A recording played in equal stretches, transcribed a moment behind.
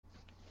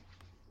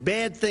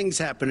Bad things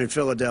happen in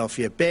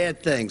Philadelphia.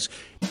 Bad things.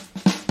 To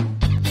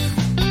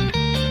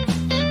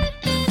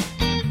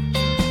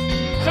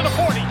the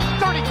 40,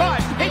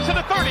 35, he's to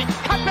the 30,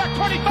 cut back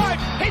 25,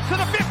 he's to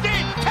the 15,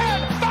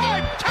 10,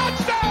 5,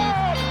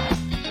 touchdown!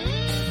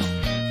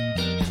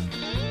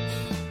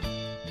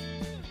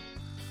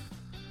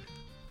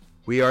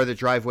 We are the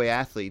Driveway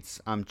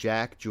Athletes. I'm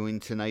Jack,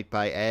 joined tonight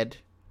by Ed,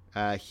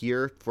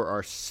 here for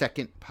our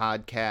second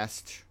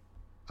podcast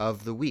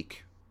of the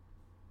week.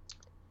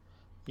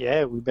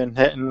 Yeah, we've been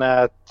hitting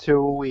 2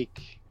 a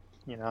week.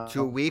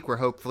 2 a week. We're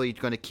hopefully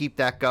going to keep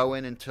that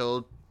going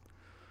until,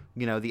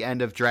 the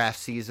end of draft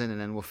season, and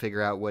then we'll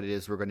figure out what it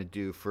is we're going to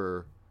do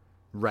for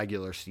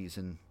regular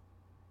season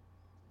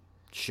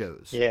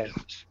shows. Yeah.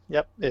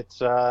 Yep. It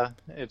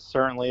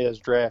certainly is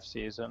draft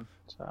season.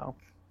 So.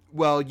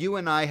 Well, you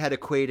and I had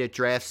equated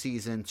draft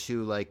season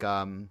to like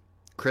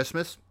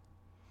Christmas.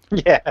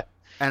 Yeah.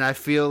 And I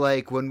feel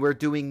like when we're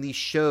doing these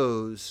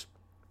shows,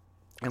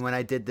 and when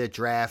I did the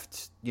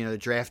draft, the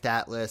draft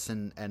atlas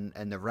and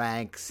the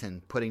ranks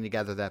and putting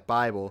together that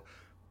Bible,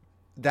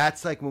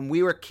 that's like when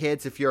we were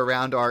kids, if you're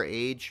around our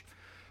age,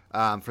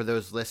 for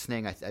those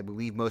listening, I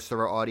believe most of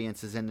our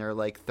audience is in their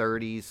like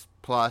 30s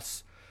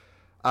plus.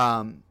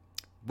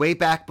 Way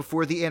back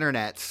before the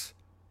internets,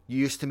 you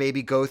used to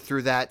maybe go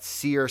through that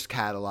Sears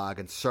catalog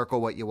and circle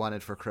what you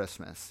wanted for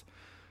Christmas.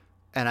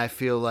 And I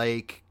feel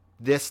like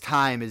this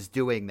time is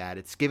doing that.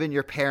 It's giving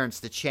your parents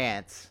the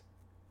chance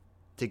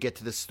to get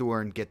to the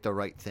store and get the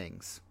right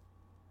things.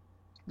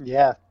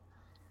 Yeah.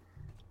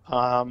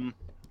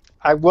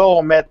 I will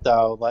admit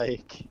though,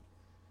 like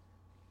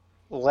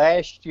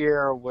last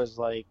year was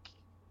like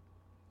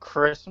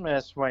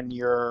Christmas when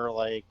you're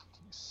like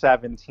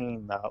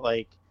 17 though.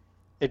 Like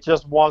it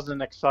just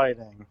wasn't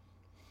exciting.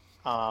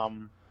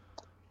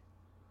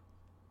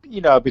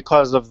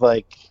 Because of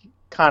like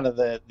kind of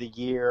the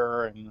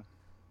year and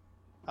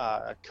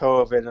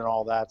COVID and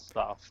all that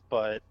stuff.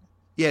 But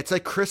yeah, it's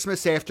like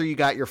Christmas after you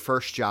got your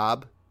first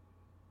job.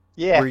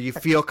 Yeah. Where you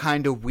feel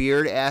kind of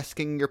weird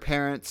asking your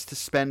parents to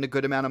spend a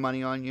good amount of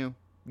money on you,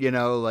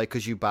 like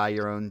because you buy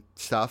your own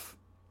stuff.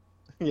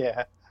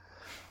 Yeah.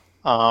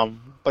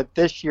 But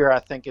this year I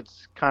think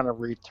it's kind of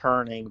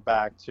returning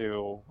back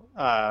to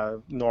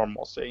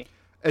normalcy.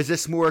 Is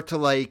this more to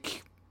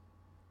like,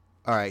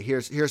 all right,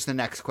 here's the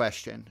next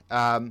question.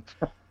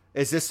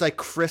 Is this like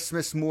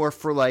Christmas more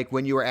for like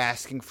when you were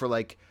asking for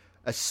like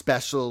a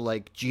special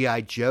like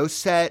G.I. Joe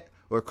set,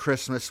 or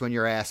Christmas when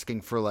you're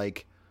asking for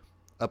like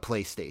a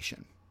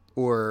PlayStation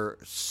or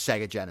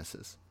Sega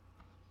Genesis?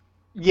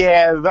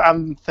 Yeah,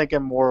 I'm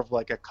thinking more of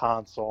like a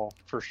console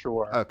for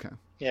sure. Okay.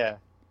 Yeah.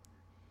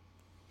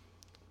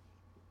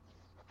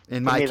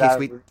 In my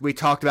case, we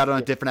talked about it on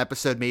a different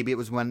episode. Maybe it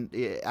was when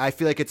I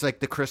feel like it's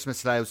like the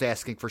Christmas that I was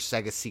asking for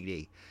Sega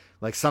CD,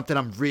 like something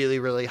I'm really,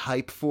 really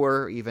hyped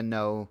for, even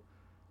though,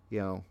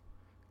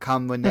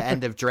 come when the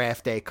end of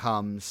draft day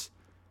comes,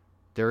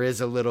 there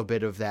is a little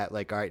bit of that,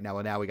 like, all right,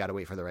 now we got to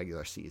wait for the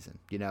regular season.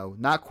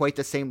 Not quite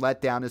the same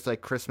letdown as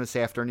like Christmas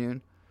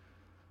afternoon.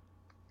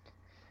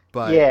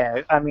 But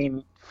yeah, I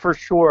mean, for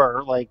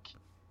sure, like,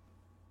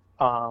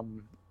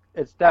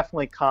 it's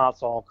definitely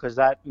console because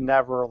that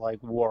never like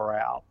wore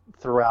out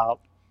throughout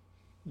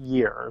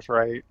years,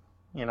 right?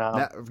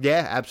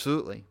 Yeah,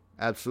 absolutely,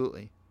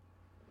 absolutely.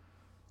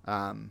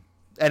 And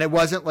it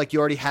wasn't like you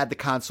already had the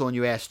console and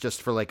you asked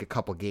just for like a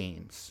couple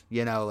games.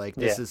 Like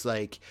this is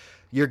like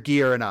you're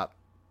gearing up.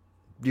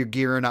 You're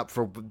gearing up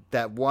for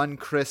that one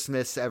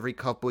Christmas every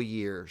couple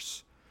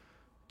years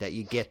that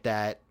you get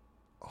that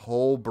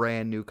whole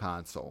brand new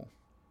console.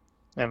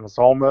 And it's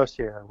almost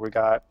here. We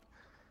got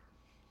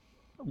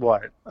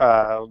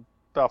about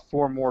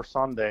 4 more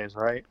Sundays,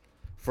 right?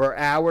 For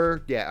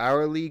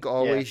our league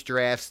always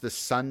drafts the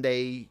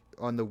Sunday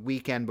on the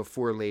weekend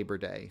before Labor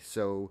Day.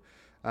 So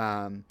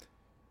that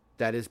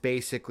is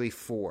basically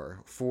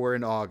 4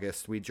 in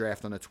August. We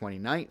draft on the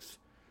 29th.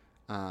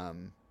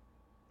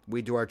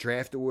 We do our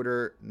draft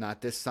order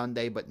not this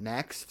Sunday, but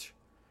next.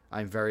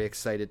 I'm very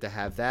excited to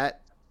have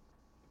that.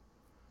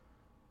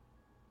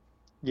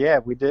 Yeah,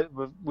 we did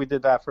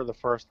that for the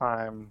first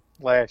time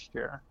last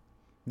year.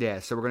 Yeah,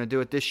 so we're going to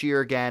do it this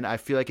year again. I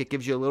feel like it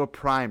gives you a little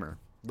primer,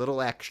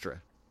 little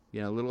extra,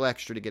 a little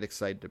extra to get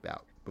excited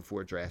about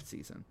before draft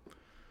season.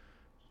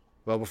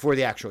 Well, before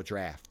the actual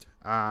draft.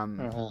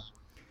 And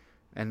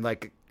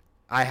like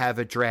I have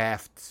a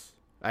draft.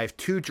 I have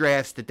 2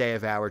 drafts the day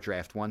of our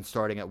draft. One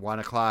starting at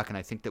 1:00, and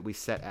I think that we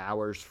set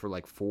hours for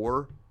like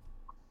 4.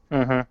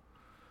 Mm-hmm.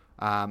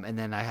 And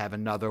then I have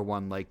another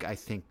one like I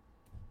think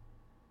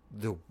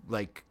the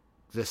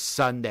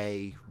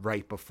Sunday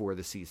right before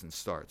the season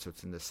starts, so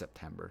it's in the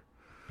September.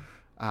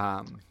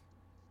 But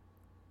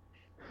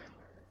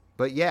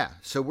yeah,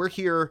 so we're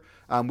here.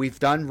 We've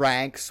done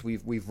ranks.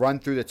 We've run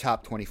through the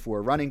top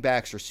 24 running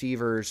backs,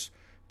 receivers,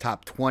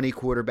 top 20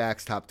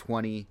 quarterbacks, top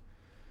 20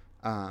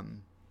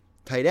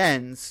 tight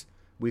ends.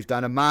 We've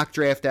done a mock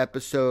draft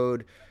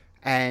episode,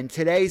 and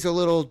today's a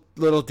little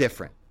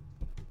different.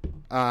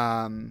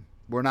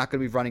 We're not going to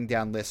be running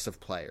down lists of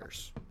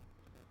players.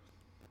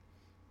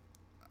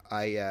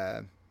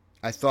 I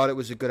I thought it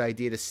was a good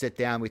idea to sit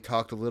down. We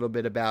talked a little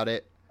bit about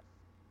it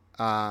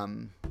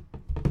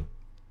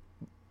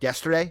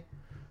yesterday,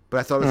 but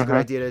I thought it was a good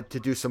idea to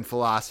do some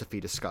philosophy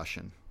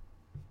discussion.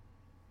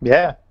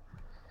 Yeah.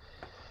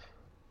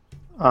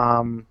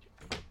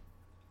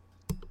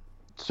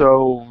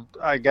 So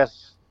I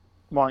guess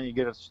why don't you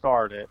get us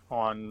started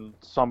on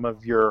some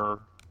of your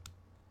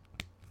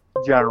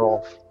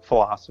general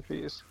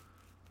philosophies?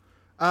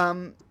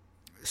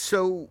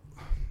 So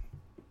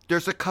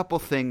there's a couple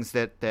things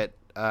that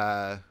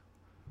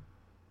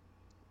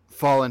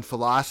fall in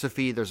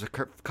philosophy. There's a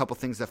couple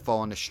things that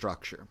fall into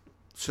structure.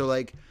 So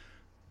like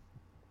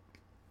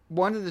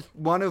one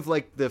of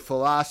like the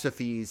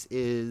philosophies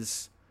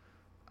is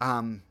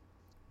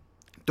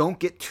don't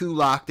get too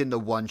locked into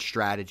one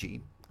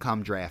strategy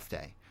come draft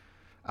day.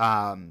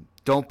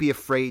 Don't be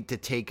afraid to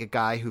take a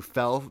guy who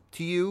fell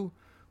to you,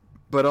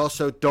 but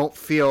also don't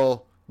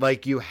feel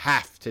like you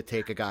have to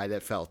take a guy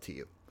that fell to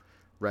you,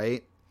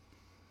 right?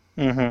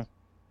 Mm-hmm.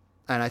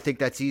 And I think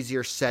that's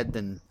easier said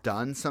than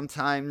done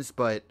sometimes,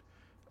 but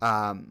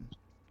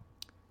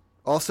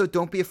also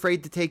don't be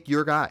afraid to take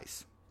your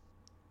guys.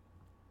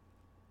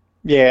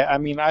 Yeah, I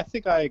mean, I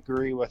think I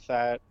agree with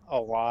that a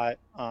lot.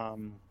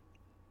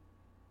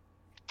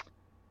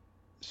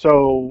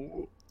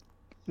 So,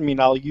 I mean,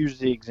 I'll use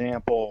the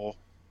example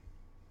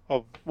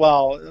of,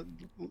 well,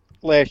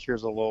 last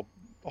year's a little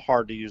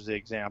hard to use the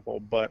example,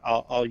 but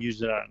I'll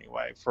use it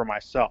anyway for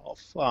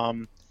myself.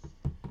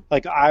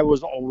 Like, I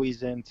was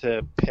always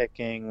into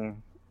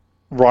picking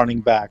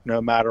running back no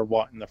matter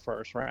what in the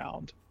first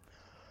round,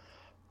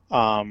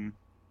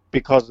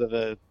 because of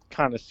the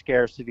kind of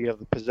scarcity of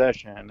the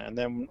position. And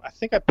then I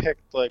think I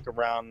picked like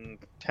around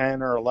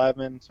 10 or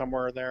 11,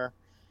 somewhere there.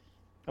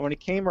 And when it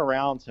came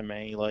around to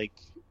me, like,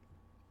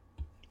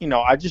 you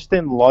know, I just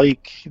didn't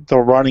like the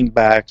running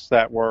backs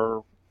that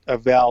were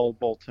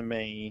available to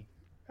me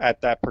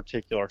at that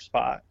particular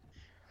spot.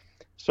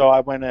 So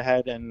I went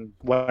ahead and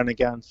went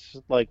against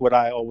like what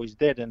I always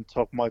did and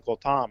took Michael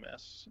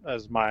Thomas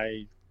as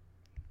my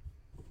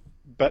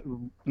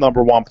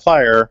number one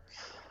player.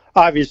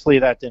 Obviously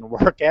that didn't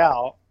work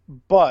out,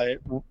 but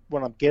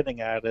what I'm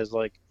getting at is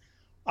like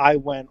I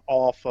went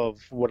off of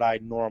what I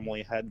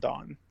normally had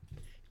done.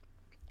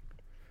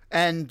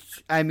 And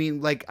I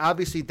mean, like,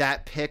 obviously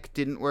that pick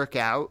didn't work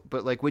out,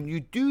 but like when you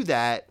do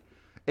that,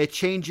 it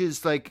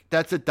changes, like,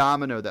 that's a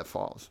domino that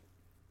falls,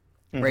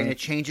 right? And it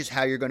changes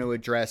how you're going to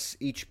address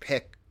each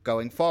pick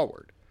going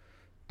forward.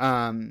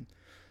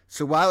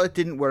 So while it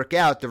didn't work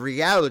out, the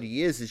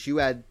reality is you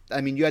had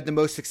the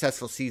most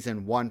successful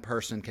season one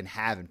person can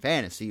have in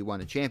fantasy. You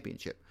won a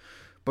championship.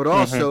 But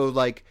also,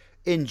 like,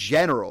 in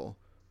general,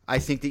 I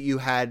think that you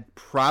had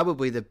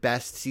probably the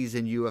best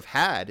season you have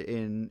had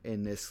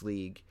in this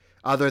league,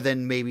 other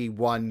than maybe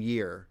 1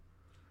 year.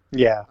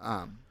 Yeah.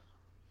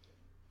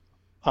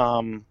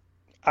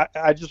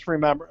 I just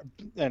remember,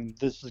 and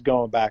this is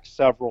going back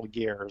several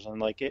years, and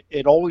like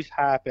it always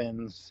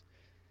happens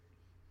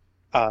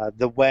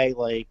the way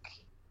like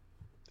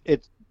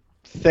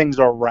things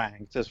are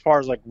ranked as far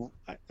as like,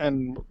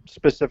 and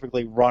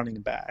specifically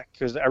running back,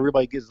 because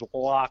everybody gets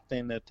locked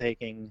into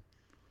taking,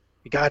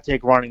 you got to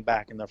take running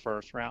back in the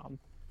first round.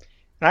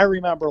 And I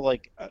remember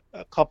like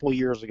a couple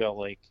years ago,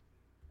 like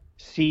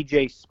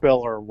CJ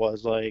Spiller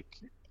was like,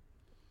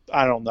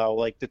 I don't know,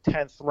 like the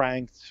 10th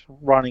ranked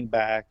running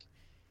back,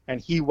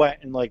 and he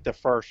went in like the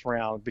first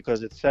round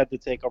because it said to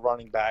take a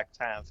running back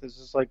 10th. It's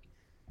just like,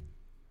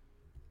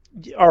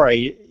 all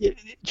right,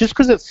 just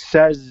because it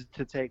says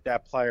to take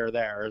that player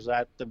there, is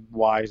that the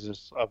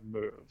wisest of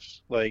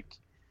moves? Like,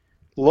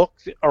 look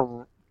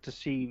to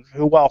see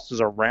who else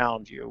is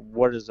around you,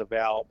 what is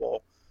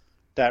available.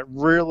 That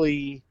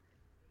really,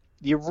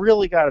 you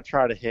really got to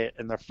try to hit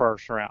in the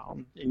first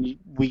round. And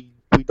we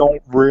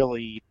don't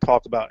really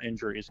talk about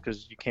injuries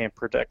because you can't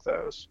predict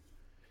those.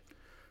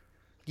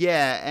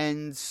 Yeah,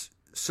 and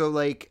so,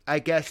 like, I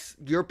guess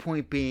your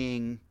point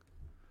being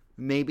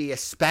maybe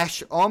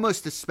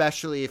almost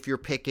especially if you're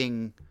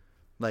picking,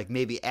 like,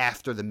 maybe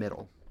after the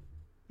middle.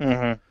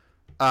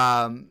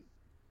 Mm-hmm.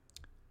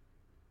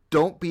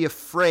 Don't be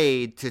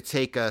afraid to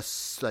take a,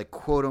 like,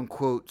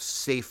 quote-unquote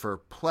safer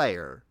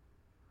player.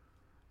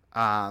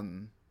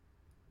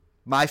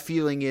 My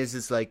feeling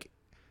is like,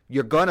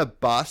 you're going to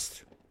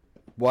bust.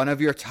 One of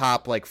your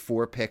top, like,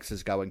 4 picks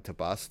is going to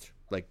bust.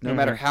 Like, no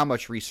matter how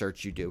much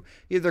research you do,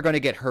 either they're going to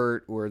get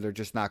hurt or they're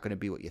just not going to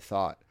be what you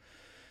thought.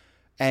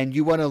 And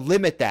you want to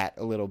limit that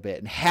a little bit.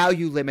 And how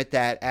you limit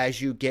that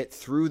as you get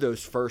through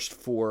those first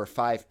 4 or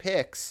 5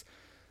 picks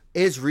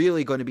is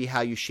really going to be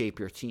how you shape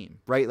your team,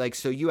 right? Like,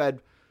 so you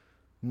had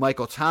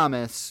Michael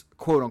Thomas,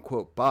 quote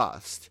unquote,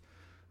 bust,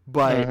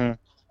 but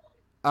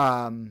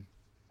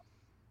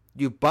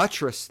you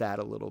buttress that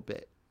a little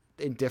bit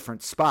in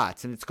different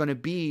spots. And it's going to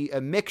be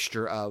a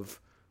mixture of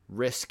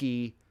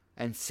risky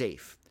and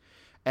safe.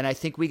 And I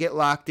think we get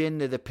locked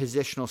into the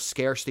positional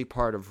scarcity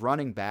part of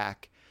running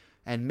back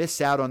and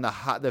miss out on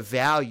the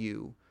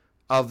value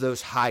of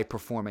those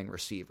high-performing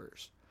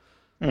receivers.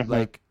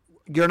 Like,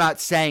 you're not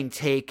saying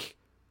take,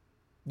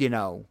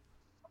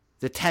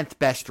 the 10th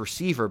best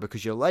receiver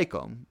because you like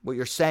him. What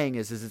you're saying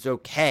is it's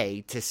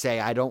okay to say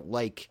I don't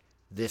like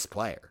this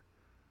player.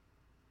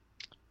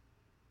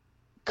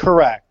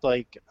 Correct.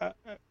 Like,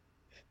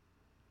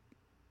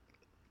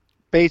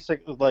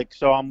 basically, like,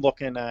 so I'm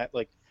looking at,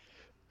 like,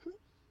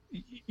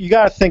 you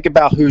got to think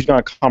about who's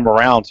going to come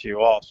around to you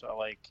also.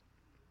 Like,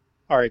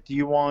 all right, do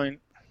you want,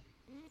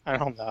 I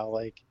don't know,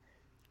 like,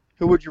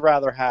 who would you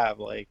rather have?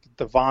 Like,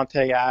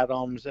 Davante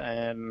Adams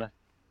and,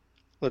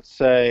 let's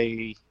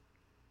say,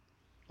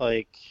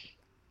 like,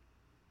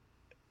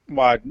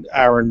 what,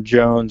 Aaron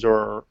Jones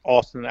or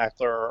Austin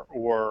Eckler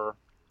or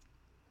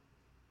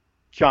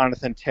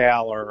Jonathan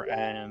Taylor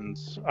and,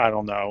 I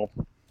don't know,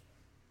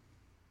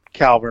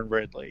 Calvin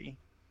Ridley.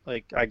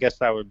 Like, I guess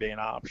that would be an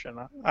option.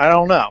 I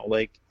don't know.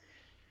 Like,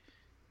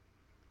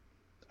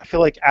 I feel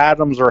like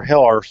Adams or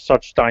Hill are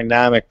such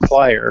dynamic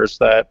players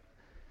that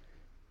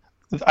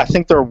I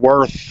think they're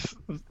worth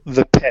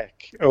the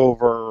pick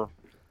over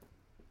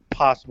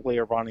possibly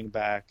a running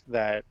back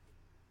that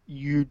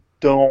you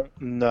don't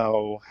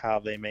know how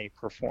they may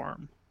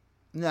perform.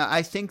 No,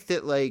 I think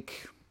that,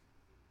 like,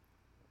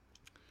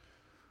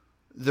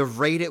 the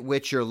rate at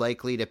which you're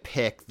likely to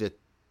pick the,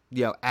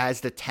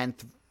 as the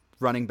 10th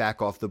running back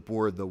off the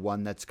board, the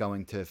one that's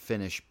going to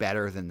finish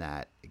better than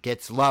that,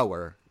 gets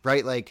lower,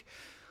 right? Like,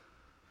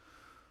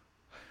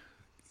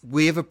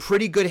 we have a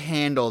pretty good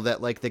handle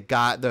that, like,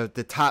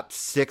 the top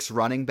 6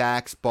 running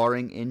backs,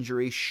 barring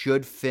injury,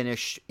 should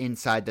finish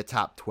inside the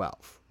top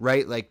 12,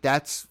 right? Like,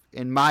 that's,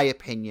 in my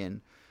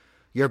opinion,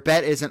 your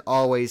bet isn't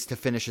always to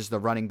finish as the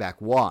running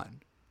back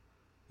 1.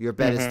 Your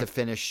bet is to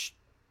finish,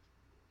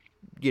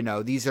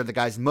 these are the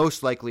guys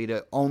most likely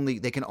to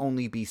they can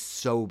only be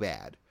so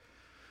bad.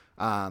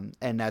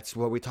 And that's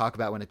what we talk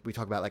about when we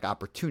talk about, like,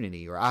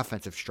 opportunity or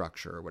offensive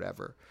structure or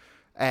whatever.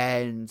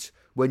 And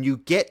when you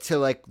get to,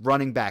 like,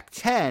 running back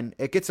 10,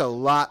 it gets a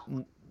lot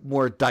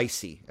more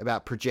dicey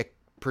about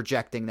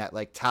projecting that,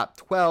 like, top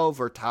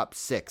 12 or top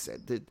 6.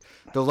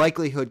 The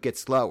likelihood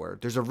gets lower.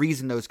 There's a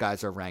reason those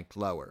guys are ranked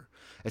lower,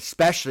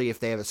 especially if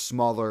they have a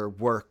smaller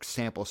work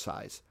sample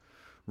size,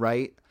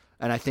 right?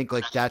 And I think,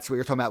 like, that's what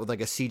you're talking about with,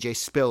 like, a CJ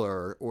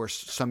Spiller or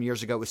some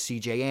years ago with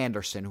CJ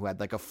Anderson, who had,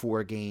 like, a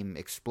 4-game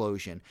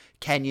explosion.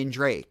 Kenyon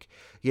Drake,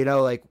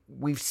 like,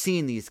 we've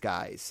seen these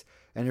guys.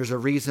 And there's a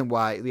reason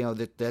why,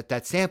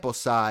 that sample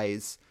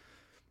size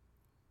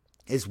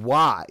is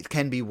why. It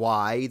can be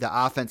why.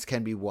 The offense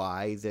can be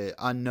why. The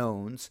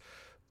unknowns.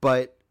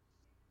 But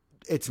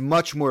it's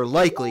much more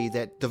likely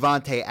that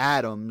Davante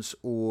Adams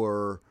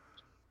or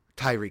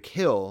Tyreek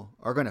Hill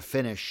are going to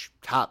finish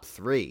top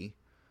 3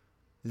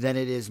 than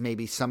it is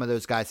maybe some of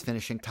those guys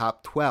finishing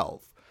top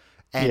 12.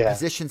 And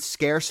position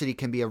scarcity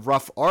can be a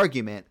rough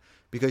argument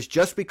because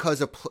just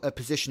because a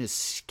position is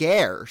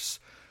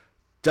scarce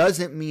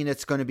doesn't mean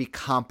it's going to be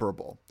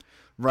comparable,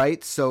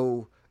 right?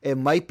 So it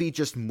might be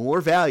just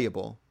more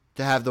valuable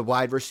to have the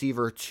wide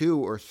receiver 2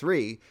 or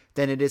 3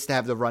 than it is to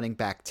have the running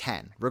back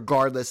 10,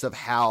 regardless of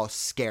how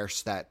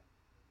scarce that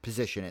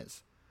position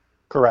is.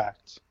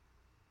 Correct.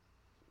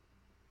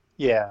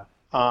 Yeah.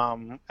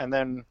 And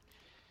then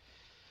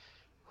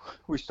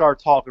we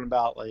start talking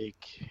about,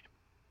 like,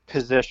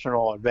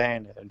 positional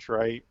advantage,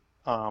 right?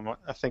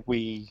 I think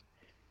we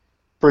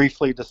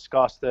briefly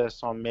discussed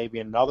this on maybe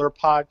another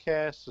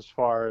podcast as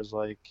far as,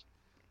 like,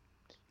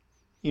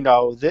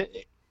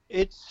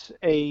 it's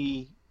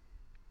a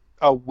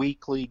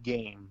weekly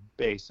game,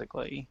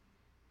 basically,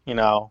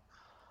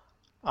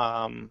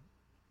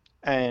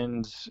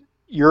 and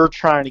you're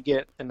trying to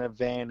get an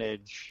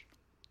advantage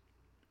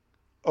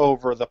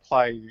over the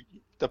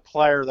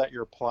player that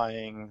you're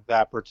playing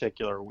that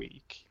particular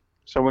week.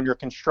 So when you're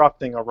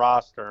constructing a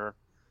roster,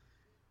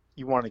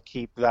 you want to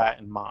keep that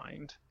in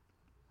mind,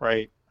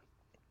 right?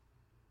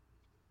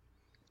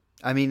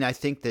 I mean, I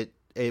think that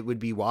it would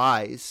be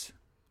wise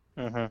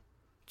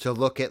to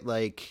look at,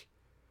 like,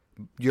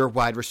 your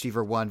wide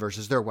receiver 1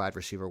 versus their wide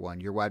receiver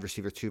 1, your wide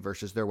receiver 2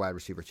 versus their wide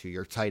receiver 2,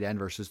 your tight end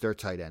versus their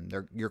tight end,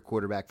 your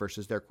quarterback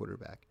versus their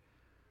quarterback.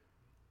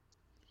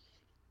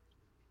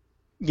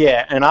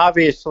 Yeah, and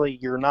obviously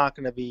you're not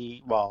going to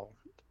be, well,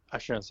 I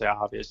shouldn't say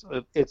obvious.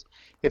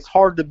 It's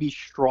hard to be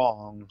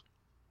strong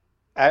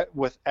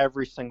with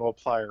every single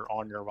player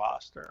on your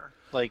roster.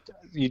 Like,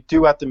 you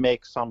do have to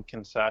make some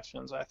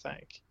concessions, I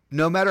think.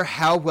 No matter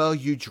how well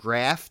you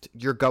draft,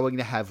 you're going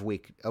to have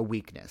a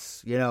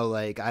weakness.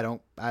 Like, I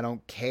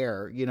don't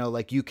care.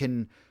 Like, you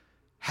can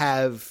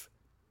have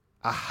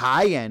a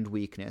high-end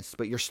weakness,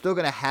 but you're still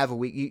going to have a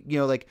weak.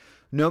 Like,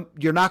 no,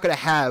 you're not going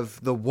to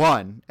have the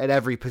 1 at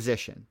every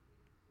position.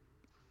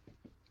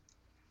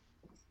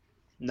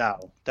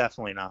 No,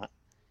 definitely not.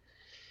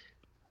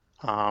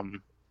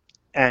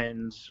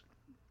 And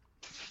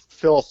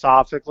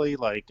philosophically,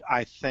 like,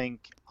 I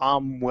think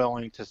I'm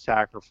willing to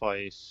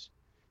sacrifice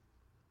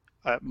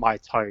my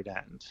tight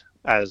end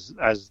as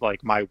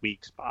like my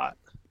weak spot.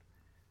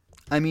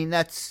 I mean,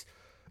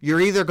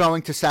 you're either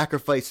going to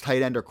sacrifice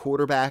tight end or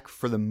quarterback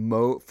for the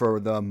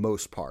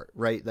most part,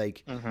 right?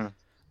 Like,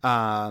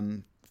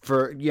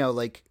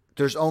 like,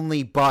 there's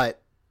only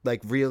but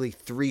like really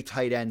 3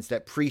 tight ends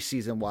that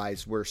preseason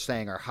wise we're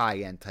saying are high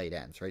end tight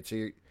ends, right?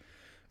 So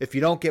if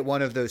you don't get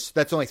one of those,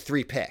 that's only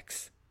 3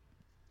 picks.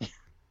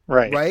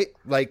 Right. Right?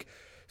 Like,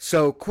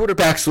 so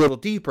quarterback's a little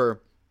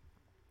deeper.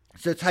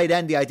 So tight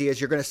end, the idea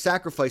is you're going to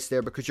sacrifice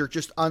there because you're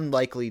just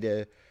unlikely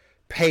to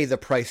pay the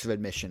price of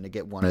admission to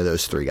get one of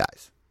those 3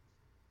 guys.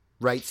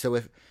 Right?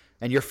 So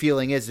and your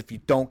feeling is if you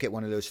don't get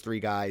one of those 3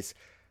 guys,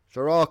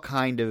 they're all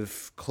kind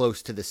of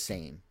close to the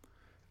same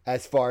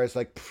as far as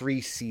like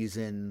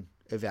preseason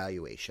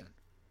evaluation.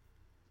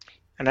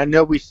 And I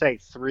know we say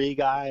 3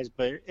 guys,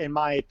 but in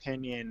my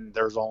opinion,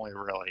 there's only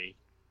really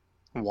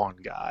 1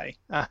 guy.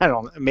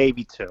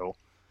 Maybe 2.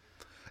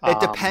 It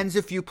depends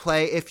if you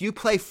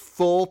play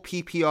full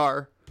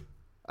PPR.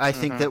 I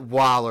think that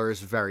Waller is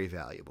very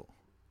valuable.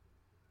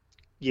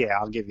 Yeah,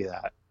 I'll give you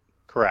that.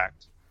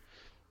 Correct.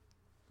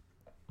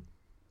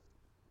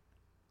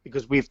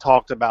 Because we've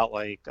talked about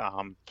like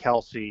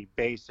Kelsey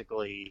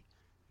basically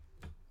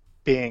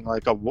being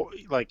like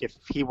if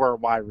he were a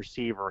wide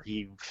receiver,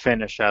 he'd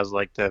finish as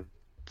like the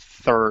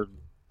 3rd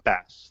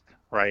best,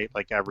 right?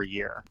 Like every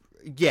year.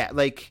 Yeah,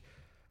 like,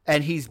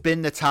 and he's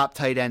been the top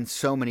tight end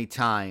so many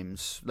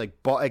times. Like,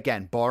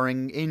 again,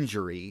 barring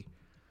injury,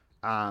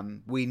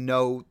 we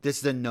know this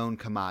is a known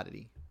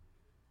commodity.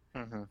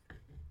 Mm-hmm.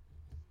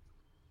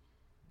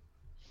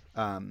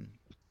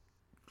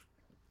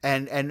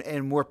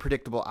 And more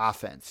predictable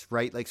offense,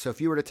 right? Like, so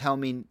if you were to tell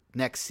me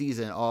next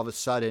season, all of a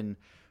sudden,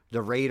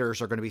 the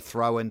Raiders are going to be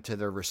throwing to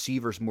their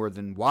receivers more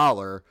than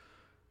Waller.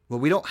 Well,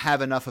 we don't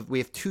have we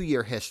have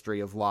 2-year history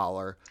of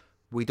Waller.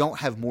 We don't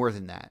have more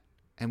than that.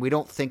 And we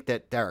don't think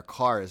that Derek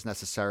Carr is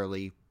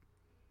necessarily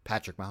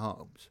Patrick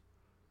Mahomes.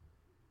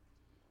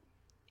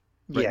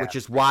 Right? Yeah. Which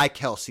is why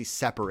Kelsey's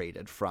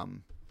separated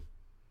from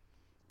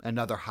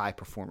another high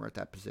performer at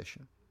that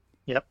position.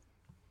 Yep.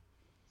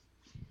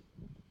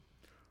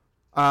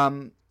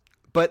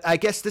 But I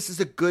guess this is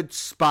a good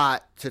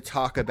spot to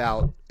talk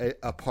about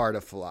a part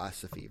of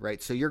philosophy,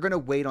 right? So you're going to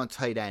wait on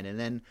tight end, and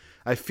then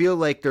I feel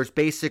like there's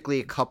basically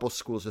a couple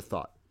schools of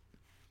thought,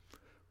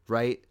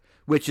 right?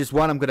 Which is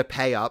one, I'm going to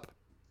pay up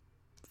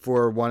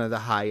for one of the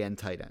high-end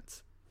tight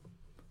ends.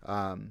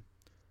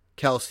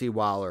 Kelsey,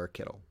 Waller, or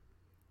Kittle.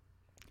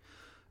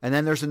 And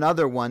then there's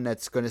another one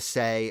that's going to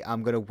say,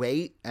 I'm going to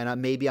wait, and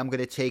maybe I'm going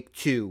to take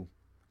 2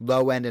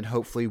 low-end, and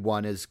hopefully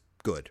 1 is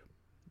good,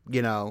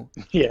 you know?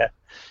 Yeah.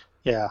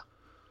 Yeah.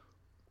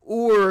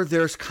 Or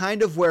there's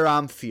kind of where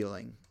I'm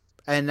feeling.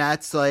 And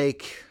that's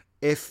like,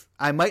 if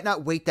I might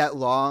not wait that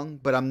long,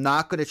 but I'm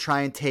not going to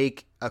try and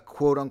take a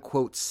quote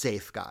unquote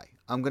safe guy.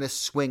 I'm going to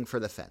swing for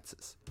the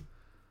fences.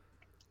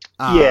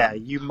 Yeah,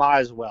 you might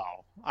as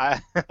well.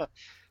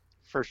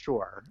 For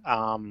sure.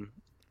 And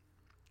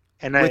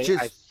I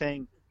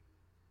think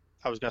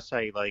I was going to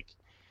say, like,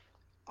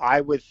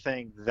 I would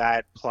think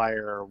that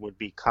player would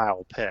be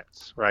Kyle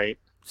Pitts, right?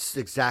 It's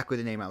exactly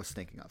the name I was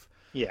thinking of.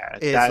 Yeah,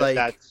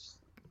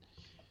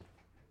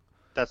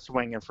 that's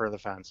swinging for the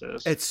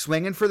fences. It's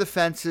swinging for the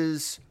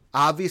fences.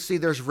 Obviously,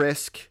 there's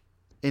risk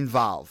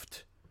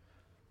involved.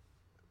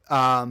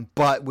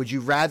 But would you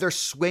rather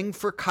swing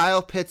for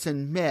Kyle Pitts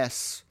and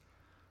miss,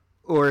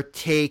 or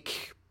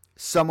take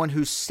someone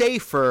who's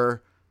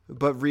safer,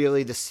 but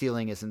really the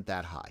ceiling isn't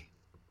that high?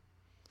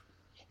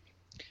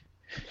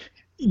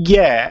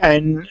 Yeah,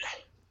 and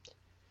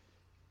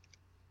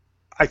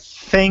I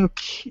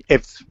think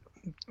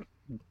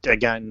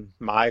again,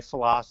 my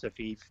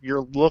philosophy, if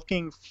you're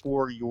looking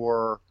for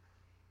your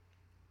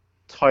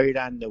tight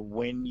end to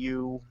win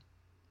you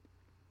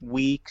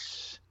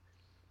weeks,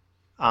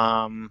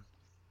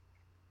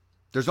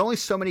 there's only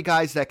so many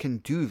guys that can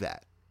do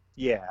that.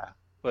 Yeah,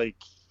 like,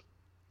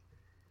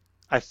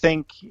 I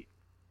think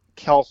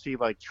Kelsey,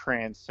 like,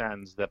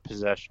 transcends the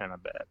position a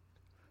bit.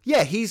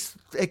 Yeah, he's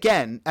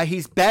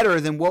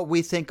better than what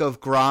we think of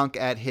Gronk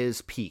at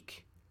his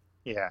peak.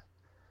 Yeah.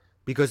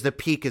 Because the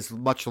peak is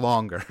much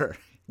longer,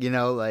 you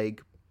know,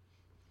 like,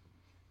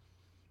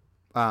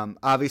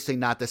 obviously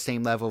not the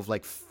same level of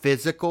like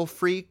physical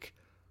freak,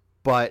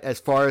 but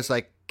as far as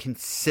like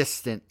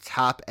consistent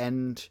top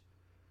end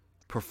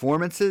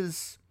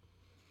performances,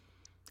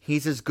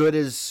 he's as good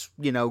as,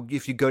 you know,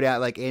 if you go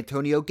down like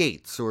Antonio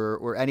Gates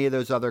or any of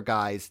those other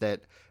guys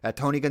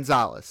Tony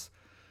Gonzalez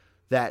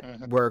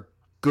that were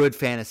good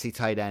fantasy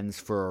tight ends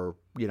for,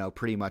 you know,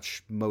 pretty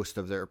much most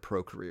of their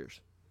pro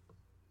careers.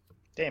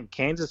 Damn,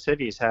 Kansas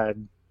City's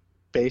had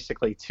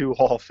basically 2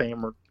 Hall of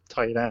Famer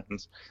tight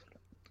ends.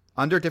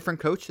 Under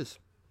different coaches.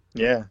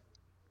 Yeah.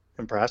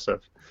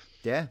 Impressive.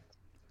 Yeah.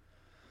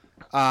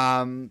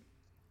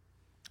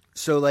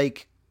 So,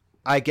 like,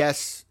 I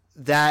guess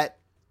that,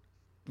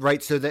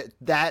 right, so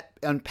that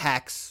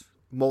unpacks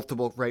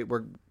multiple, right,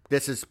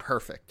 this is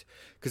perfect,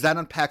 because that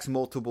unpacks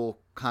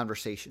multiple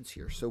conversations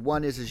here. So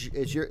one is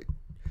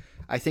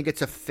I think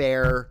it's a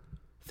fair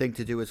thing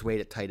to do is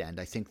wait at tight end.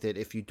 I think that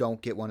if you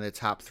don't get one of the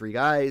top 3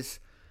 guys,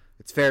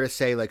 it's fair to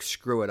say, like,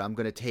 screw it. I'm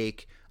going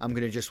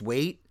to just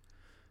wait,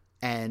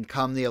 and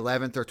come the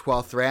 11th or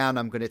 12th round,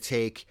 I'm going to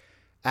take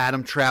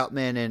Adam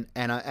Troutman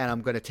and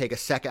I'm going to take a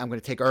second. I'm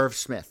going to take Irv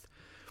Smith.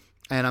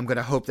 and I'm going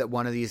to hope that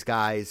one of these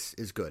guys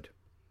is good.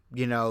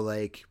 You know,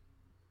 like,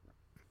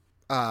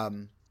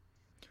 and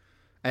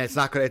it's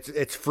not going to,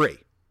 it's free.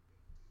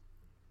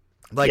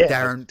 Like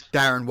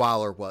Darren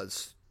Waller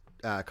was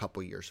a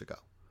couple years ago.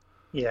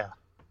 Yeah.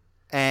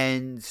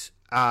 And,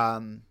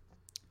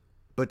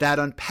 but that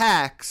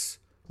unpacks,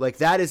 like,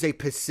 that is a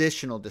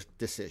positional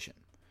decision,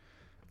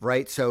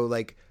 right? So,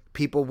 like,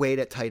 people wait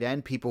at tight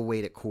end, people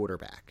wait at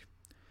quarterback.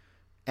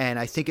 And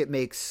I think it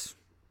makes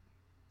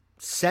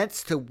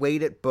sense to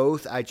wait at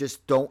both. I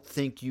just don't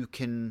think you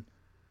can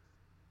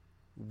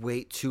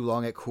wait too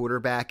long at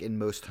quarterback in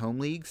most home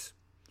leagues,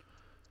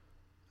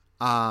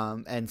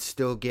 and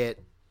still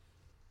get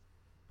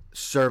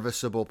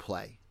serviceable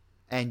play.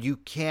 And you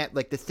can't,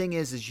 like, the thing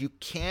is you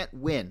can't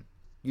win.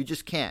 You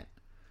just can't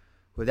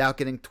without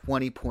getting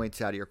 20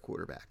 points out of your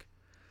quarterback.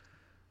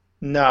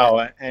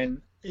 No,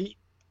 and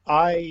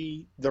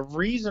the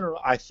reason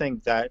I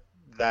think that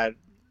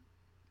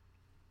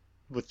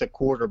with the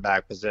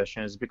quarterback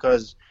position is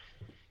because,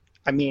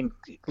 I mean,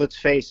 let's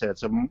face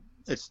it,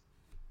 it's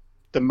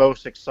the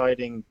most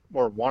exciting,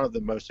 or one of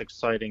the most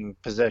exciting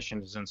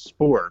positions in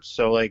sports.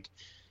 So, like,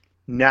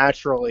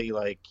 naturally,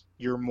 like,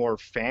 you're more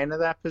fan of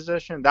that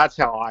position. That's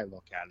how I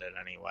look at it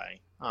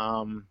anyway.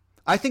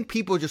 I think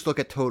people just look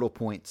at total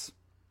points.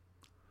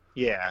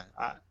 Yeah.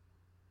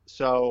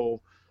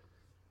 So,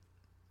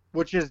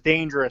 which is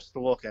dangerous to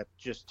look at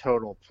just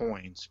total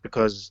points,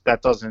 because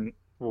that doesn't,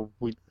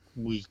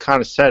 we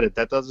kind of said it,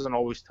 that doesn't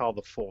always tell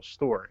the full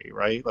story,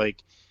 right?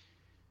 Like,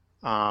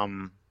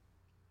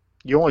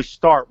 you only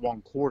start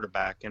one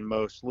quarterback in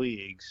most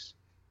leagues.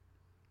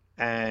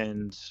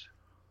 And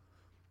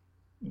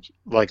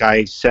like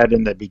I said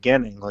in the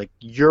beginning, like,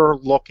 you're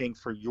looking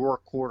for your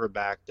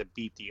quarterback to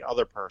beat the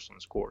other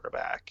person's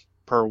quarterback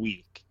per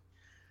week.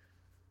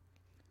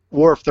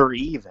 Or if they're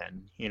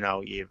even.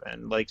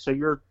 Like, so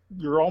you're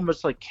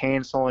almost like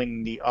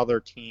canceling the other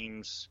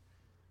team's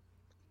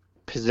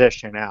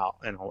position out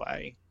in a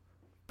way.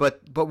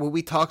 But what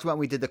we talked about when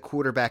we did the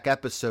quarterback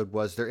episode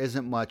was there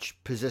isn't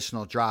much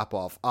positional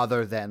drop-off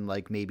other than,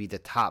 like, maybe the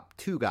top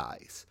two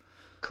guys.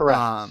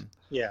 Correct.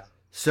 Yeah.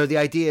 So the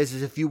idea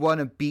is if you want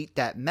to beat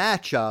that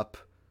matchup,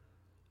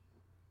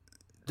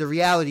 the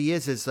reality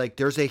is like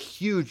there's a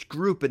huge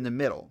group in the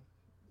middle,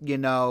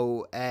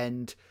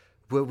 and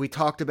we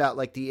talked about,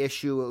 like, the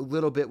issue a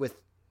little bit with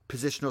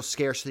positional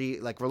scarcity,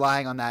 like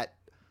relying on that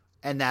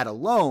and that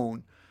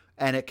alone.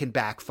 And it can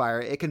backfire.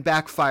 It can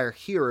backfire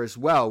here as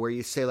well, where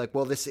you say, like,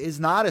 well, this is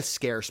not a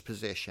scarce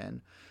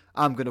position.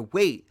 I'm going to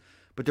wait.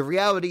 But the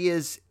reality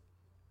is,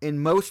 in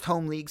most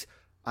home leagues,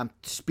 I'm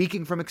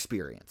speaking from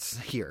experience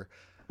here,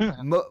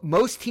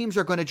 most teams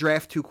are going to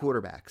draft two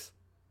quarterbacks.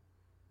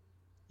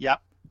 Yep.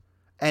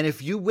 And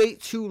if you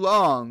wait too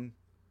long,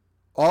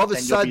 all of a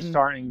sudden, you'll be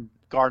starting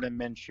Gardner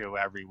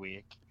Minshew every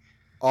week.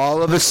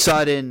 All of a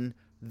sudden,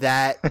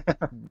 that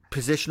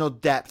positional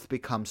depth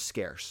becomes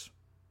scarce.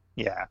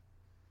 Yeah.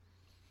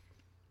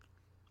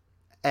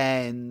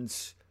 And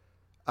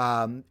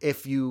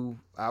if you,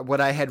 what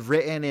I had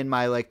written in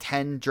my, like,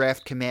 10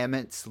 draft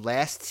commandments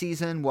last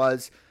season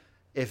was,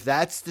 if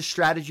that's the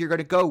strategy you're going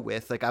to go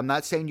with, like, I'm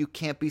not saying you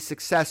can't be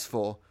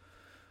successful,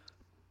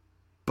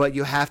 but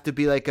you have to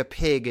be like a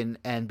pig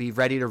and be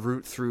ready to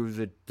root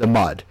through the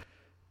mud.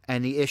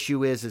 And the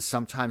issue is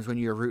sometimes when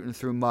you're rooting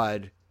through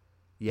mud,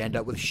 you end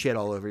up with shit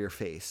all over your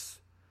face.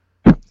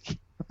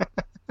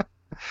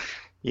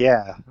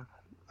 Yeah.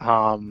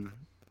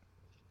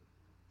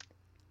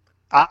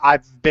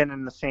 I've been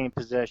in the same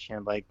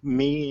position. Like,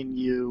 me and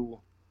you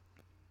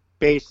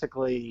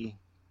basically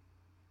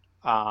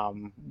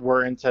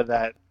were into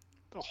that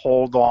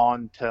hold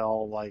on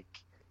till, like,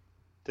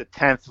 the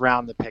 10th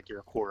round to pick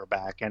your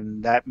quarterback,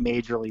 and that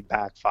majorly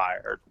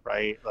backfired,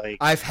 right? Like,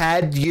 I've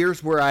had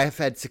years where I've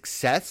had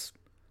success,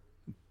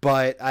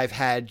 but I've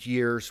had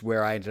years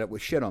where I ended up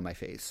with shit on my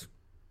face.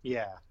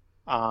 Yeah.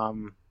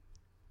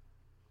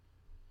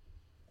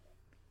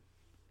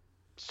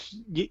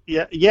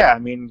 Yeah, I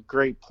mean,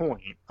 great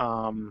point.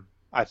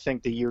 I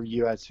think the year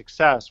you had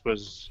success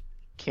was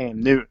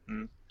Cam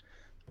Newton.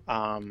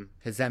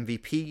 His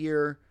MVP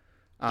year.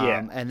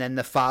 Yeah. And then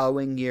the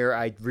following year,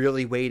 I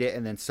really waited,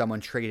 and then someone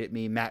traded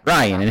me Matt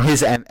Ryan in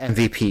his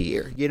MVP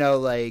year.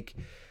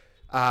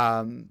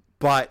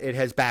 But it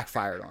has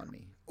backfired on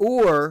me.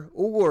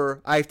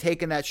 Or I've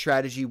taken that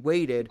strategy,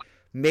 waited,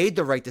 made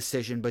the right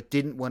decision, but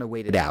didn't want to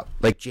wait it out,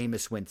 like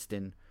Jameis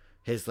Winston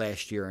his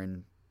last year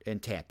in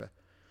Tampa.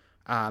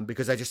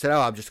 Because I just said,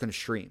 I'm just going to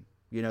stream.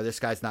 This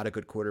guy's not a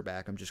good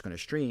quarterback. I'm just going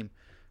to stream.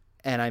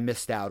 And I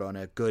missed out on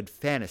a good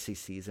fantasy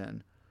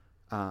season.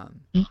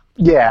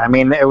 Yeah, I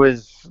mean, it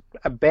was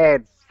a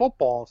bad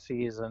football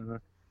season.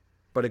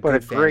 But a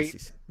good fantasy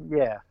season.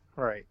 Yeah,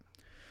 right.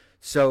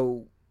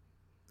 So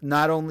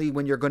not only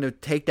when you're going to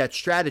take that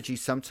strategy,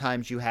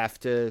 sometimes you have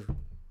to,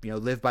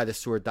 live by the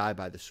sword, die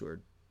by the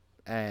sword.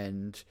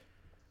 And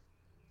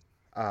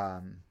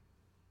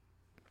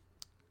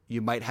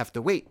you might have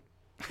to wait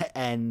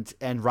and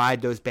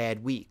ride those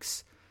bad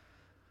weeks.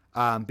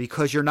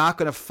 Because you're not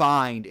going to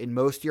find, in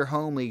most of your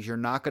home leagues, you're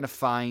not going to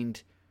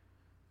find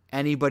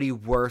anybody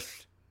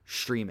worth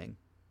streaming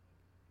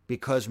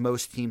because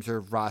most teams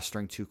are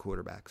rostering 2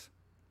 quarterbacks.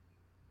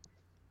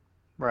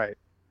 Right.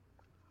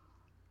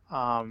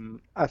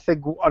 I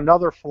think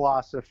another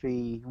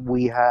philosophy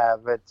we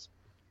have,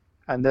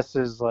 and this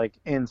is like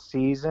in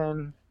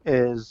season,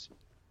 is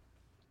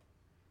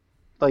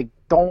like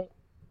don't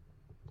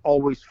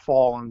always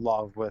fall in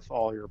love with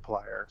all your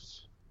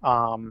players.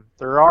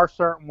 There are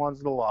certain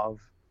ones to love,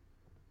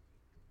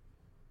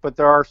 but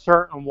there are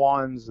certain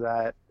ones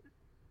that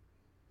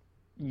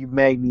you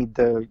might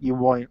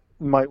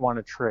want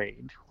to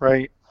trade,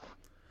 right?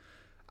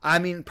 I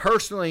mean,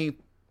 personally,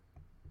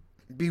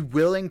 be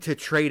willing to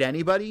trade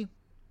anybody,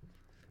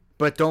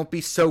 but don't be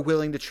so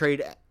willing to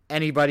trade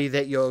anybody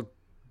that you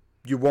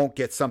won't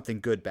get something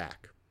good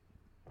back.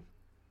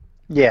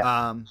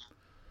 Yeah.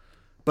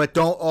 But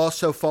don't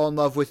also fall in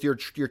love with your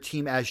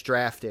team as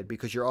drafted,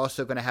 because you're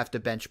also going to have to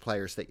bench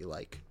players that you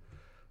like.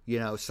 You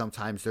know,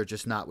 sometimes they're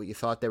just not what you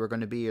thought they were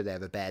going to be, or they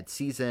have a bad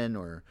season,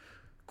 or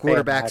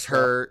quarterback's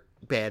hurt,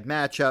 bad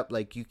matchup.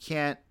 Like, you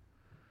can't,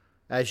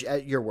 as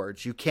your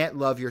words, you can't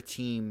love your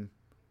team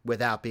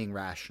without being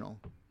rational.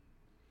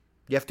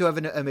 You have to have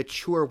a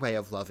mature way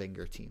of loving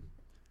your team.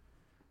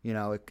 You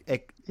know,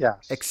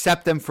 yes.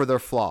 Accept them for their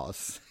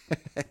flaws.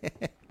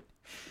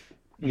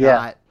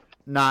 Yeah.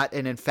 Not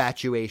an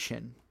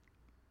infatuation.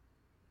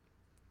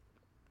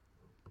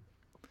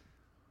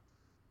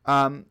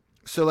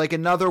 So like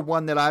another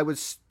one that I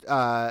was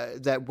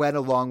that went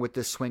along with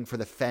this swing for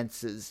the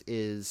fences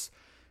is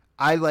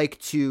I like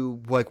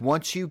to, like,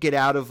 once you get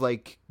out of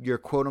like your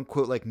quote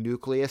unquote like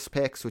nucleus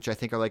picks, which I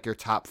think are like your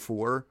top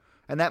 4,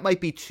 and that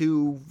might be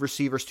 2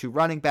 receivers, 2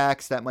 running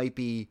backs, that might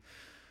be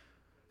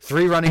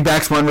 3 running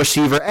backs, 1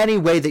 receiver, any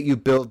way that you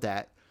build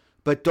that.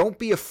 But don't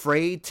be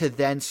afraid to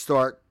then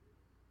start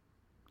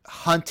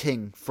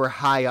hunting for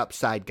high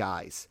upside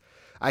guys.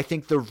 I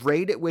think the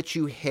rate at which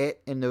you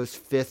hit in those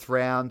 5th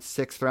round,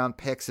 6th round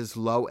picks is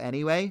low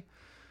anyway.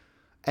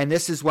 And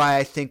this is why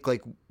I think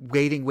like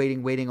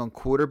waiting on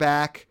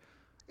quarterback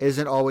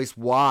isn't always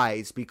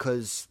wise,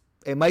 because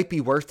it might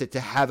be worth it to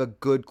have a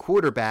good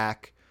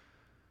quarterback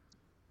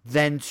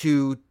than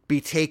to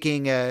be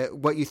taking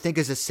what you think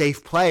is a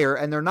safe player,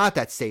 and they're not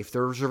that safe.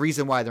 There's a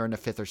reason why they're in the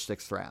 5th or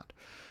 6th round,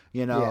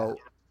 you know,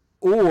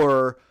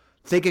 or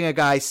thinking a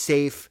guy's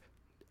safe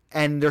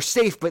and they're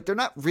safe, but they're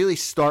not really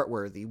start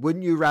worthy.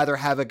 Wouldn't you rather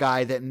have a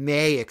guy that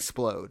may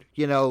explode?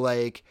 You know,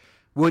 like,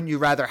 wouldn't you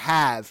rather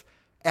have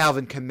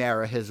Alvin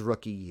Kamara his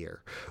rookie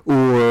year,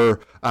 or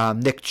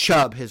Nick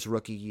Chubb his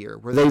rookie year,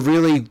 where they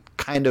really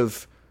kind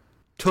of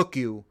took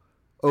you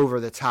over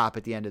the top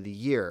at the end of the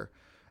year?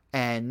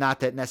 And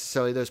not that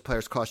necessarily those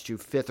players cost you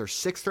 5th or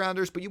 6th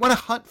rounders, but you want to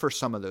hunt for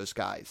some of those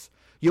guys.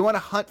 You want to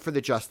hunt for the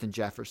Justin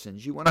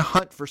Jeffersons. You want to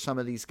hunt for some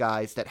of these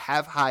guys that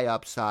have high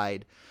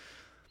upside,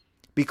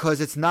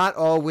 because it's not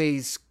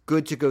always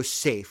good to go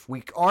safe.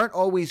 We aren't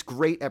always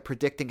great at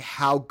predicting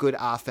how good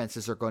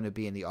offenses are going to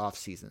be in the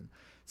offseason.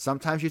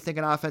 Sometimes you think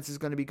an offense is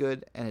going to be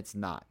good, and it's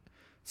not.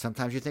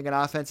 Sometimes you think an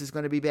offense is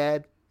going to be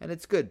bad, and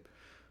it's good.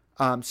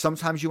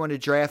 Sometimes you want to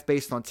draft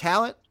based on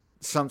talent.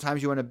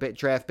 Sometimes you want to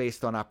draft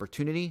based on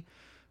opportunity.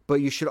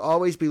 But you should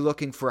always be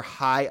looking for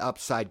high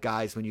upside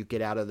guys when you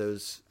get out of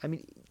those. I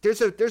mean,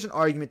 there's an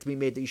argument to be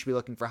made that you should be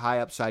looking for high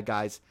upside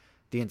guys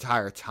the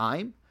entire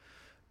time.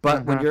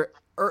 But when you're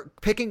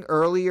picking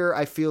earlier,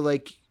 I feel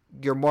like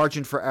your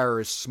margin for error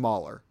is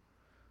smaller.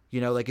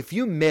 You know, like if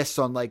you miss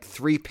on like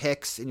 3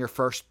 picks in your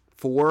first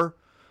 4,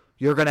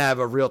 you're going to have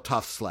a real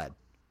tough sled.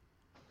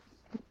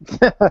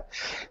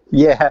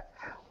 Yeah.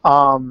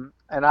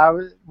 And I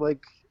was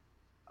like,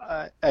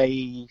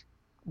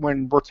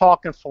 when we're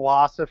talking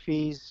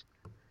philosophies,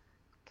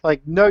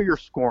 like, know your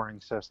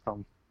scoring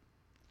system.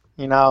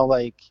 You know,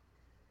 like,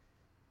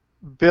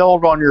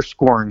 build on your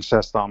scoring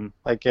system.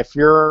 Like, if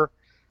you're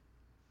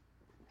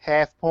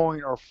half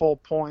point or full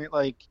point,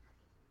 like,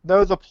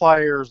 know the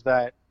players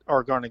that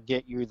are going to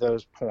get you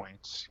those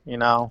points, you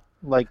know?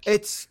 Like,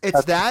 it's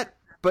that,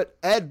 but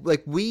Ed,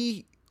 like,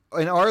 we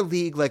in our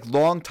league, like,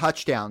 long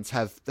touchdowns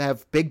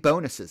have big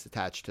bonuses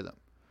attached to them.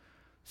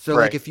 So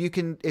right. Like,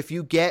 if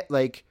you get,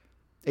 like,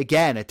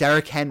 again, a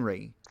Derrick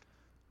Henry,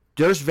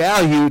 there's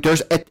value,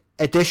 there's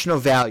additional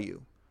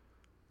value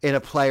in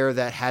a player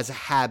that has a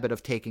habit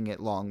of taking it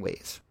long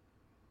ways.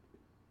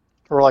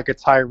 Or like a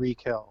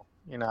Tyreek Hill,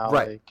 you know?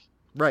 Right. Like,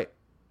 right.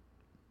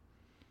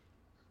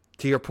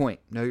 To your point,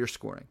 know your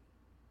scoring.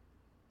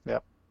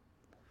 Yep.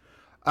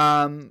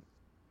 And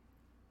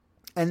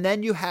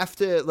then you have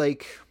to,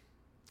 like,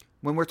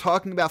 when we're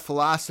talking about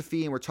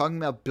philosophy and we're talking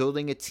about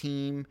building a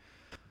team,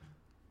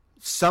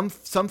 some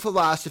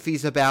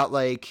philosophies about,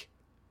 like,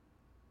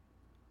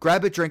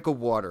 grab a drink of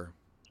water,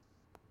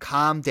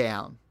 calm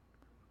down.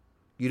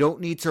 You don't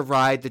need to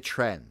ride the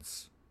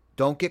trends.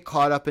 Don't get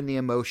caught up in the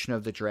emotion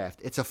of the draft.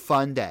 It's a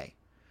fun day.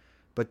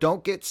 But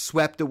don't get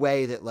swept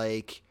away that,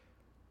 like,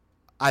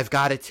 I've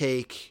got to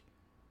take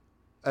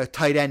a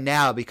tight end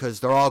now because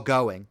they're all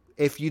going.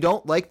 If you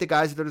don't like the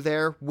guys that are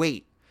there,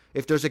 wait.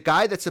 If there's a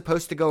guy that's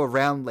supposed to go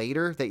around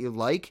later that you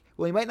like,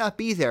 well, he might not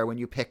be there when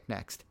you pick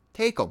next.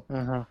 Take him.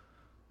 mm-hmm.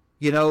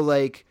 You know,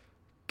 like,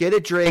 get a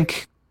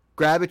drink,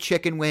 grab a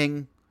chicken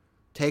wing,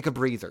 take a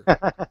breather.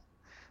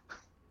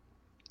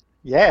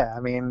 Yeah, I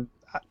mean,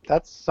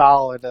 that's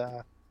solid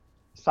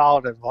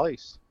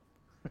advice.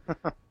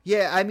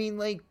 Yeah, I mean,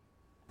 like,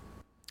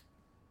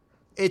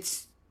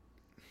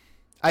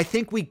 I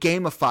think we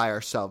gamify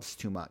ourselves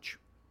too much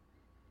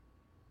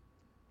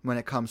when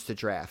it comes to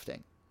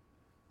drafting.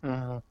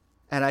 Mm-hmm.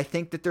 And I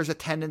think that there's a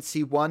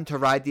tendency, one, to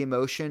ride the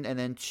emotion, and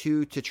then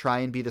two, to try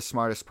and be the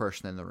smartest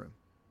person in the room.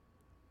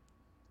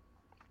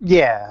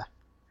 Yeah.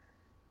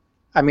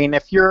 I mean,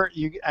 if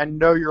and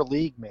know your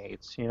league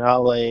mates, you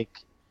know, like,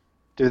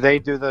 do they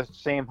do the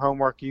same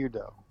homework you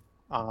do?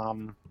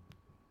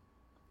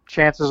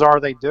 Chances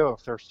are they do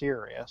if they're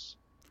serious.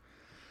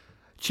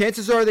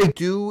 Chances are they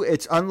do.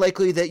 It's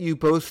unlikely that you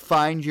both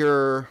find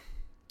your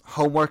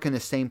homework in the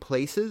same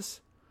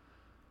places.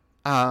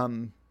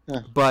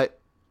 But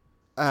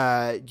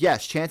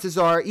yes, chances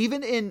are,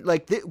 even in,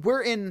 like,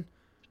 we're in,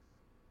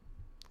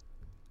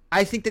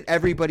 I think that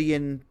everybody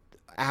in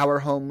our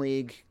home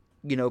league,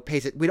 you know,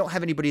 pays it. We don't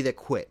have anybody that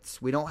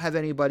quits. We don't have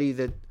anybody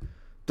that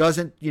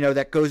doesn't, you know,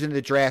 that goes into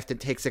the draft and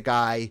takes a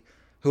guy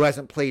who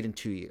hasn't played in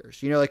 2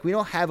 years. You know, like, we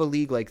don't have a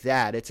league like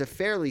that. It's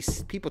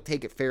people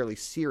take it fairly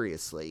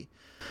seriously.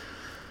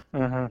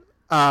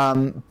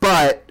 Mm-hmm.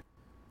 But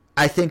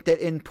I think that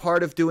in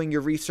part of doing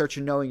your research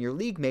and knowing your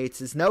league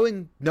mates is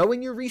knowing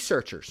your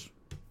researchers.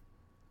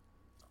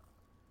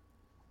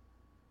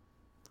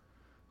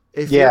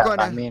 If you're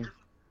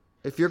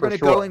going to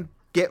go and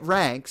get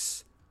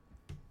ranks,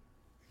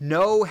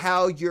 know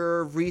how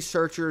your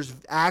researchers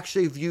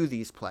actually view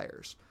these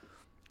players.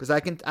 Because I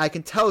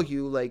can tell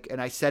you, like,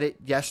 and I said it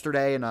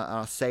yesterday, and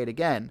I'll say it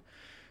again.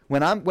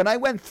 When I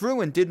went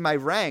through and did my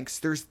ranks,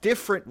 there's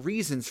different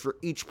reasons for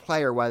each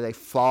player why they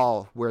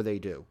fall where they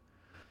do.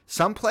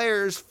 Some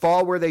players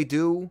fall where they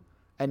do,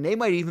 and they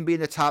might even be in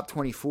the top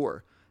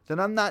 24. Then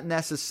I'm not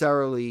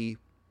necessarily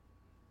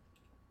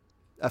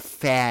a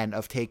fan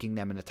of taking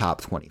them in the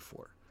top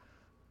 24.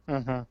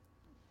 Mm-hmm.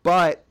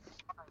 But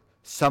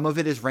some of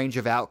it is range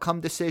of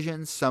outcome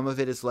decisions. Some of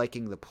it is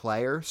liking the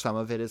player. Some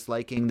of it is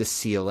liking the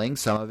ceiling.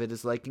 Some of it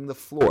is liking the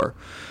floor.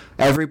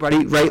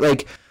 Everybody, right?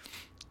 Like,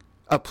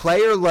 a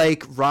player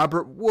like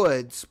Robert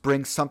Woods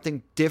brings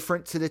something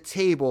different to the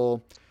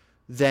table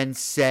than,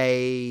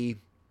 say,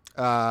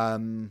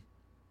 I'm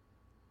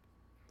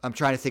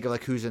trying to think of,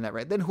 like, who's in that,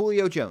 right? Then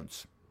Julio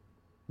Jones,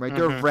 right?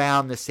 They're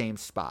around the same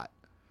spot.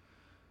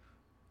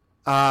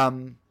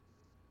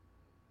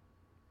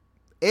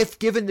 If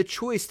given the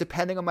choice,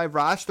 depending on my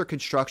roster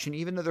construction,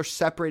 even though they're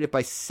separated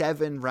by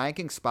 7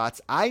 ranking spots,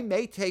 I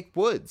may take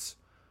Woods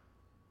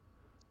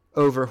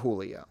over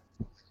Julio,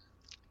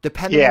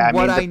 depending on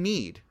what I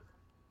need.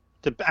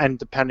 And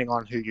depending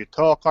on who you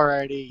talk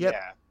already. Yep.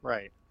 Yeah,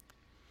 right.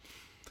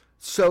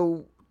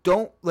 So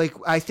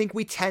I think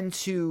we tend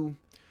to,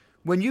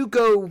 when you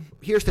go,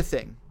 here's the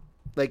thing.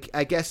 Like,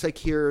 I guess, like,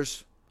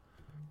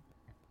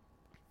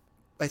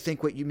 I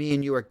think what me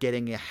and you are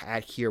getting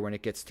at here when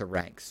it gets to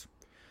ranks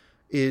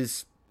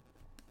is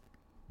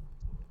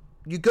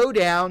you go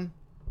down,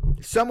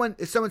 if someone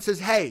says,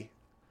 hey,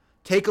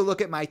 take a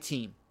look at my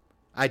team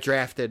I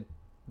drafted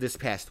this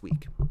past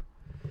week,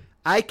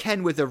 I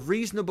can, with a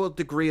reasonable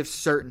degree of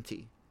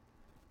certainty,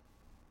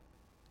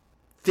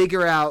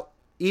 figure out,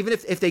 even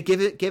if they give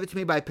it to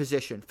me by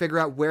position, figure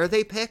out where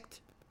they picked,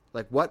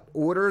 like what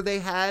order they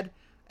had,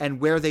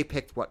 and where they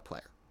picked what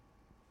player.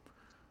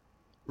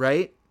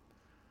 Right?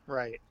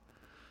 Right.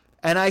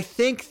 And I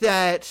think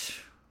that,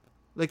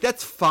 like,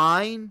 that's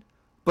fine,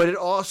 but it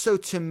also,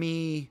 to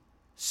me,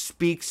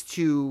 speaks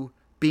to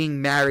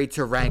being married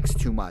to ranks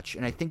too much.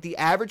 And I think the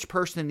average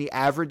person in the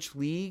average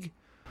league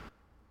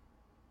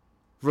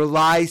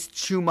relies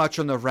too much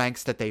on the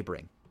ranks that they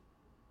bring.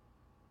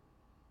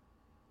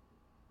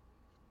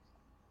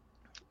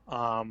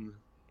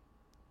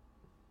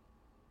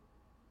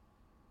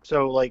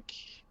 So, like,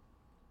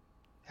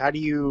 how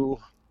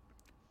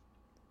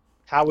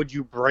would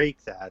you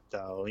break that,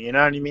 though? You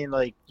know what I mean?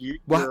 Like,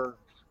 you're...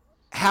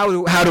 How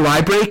do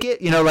I break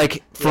it? You know,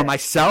 like, for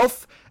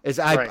myself, is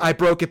I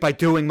broke it by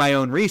doing my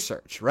own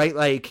research, right?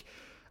 Like,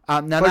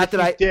 now, but not that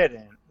I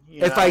didn't.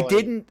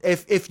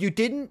 If you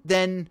didn't,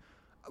 then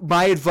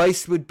my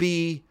advice would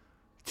be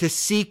to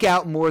seek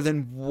out more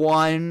than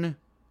one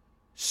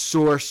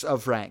source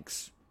of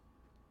ranks.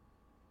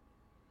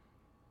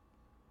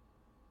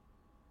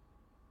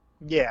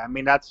 Yeah, I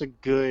mean, that's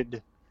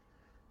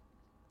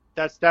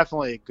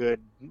definitely a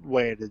good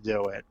way to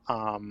do it.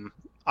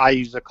 I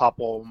use a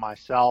couple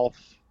myself.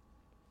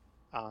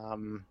 I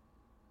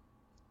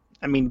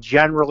mean,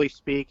 generally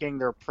speaking,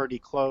 they're pretty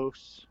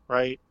close,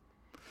 right?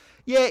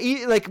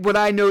 Yeah, like what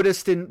I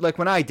noticed like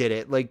when I did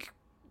it, like,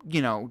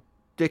 you know,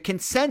 the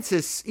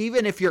consensus,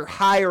 even if you're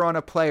higher on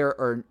a player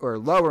or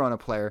lower on a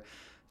player,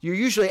 you're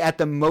usually at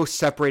the most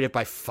separated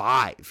by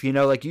 5. You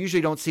know, like, you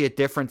usually don't see a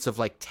difference of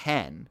like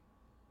 10.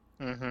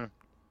 Mm-hmm.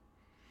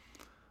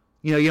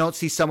 You know, you don't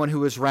see someone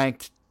who was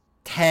ranked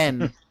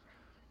 10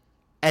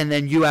 and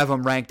then you have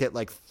them ranked at,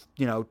 like,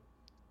 you know,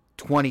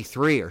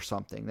 23 or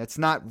something. That's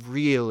not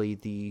really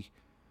the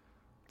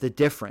the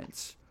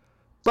difference.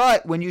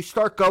 But when you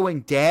start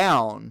going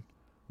down,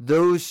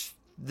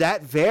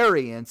 that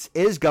variance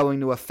is going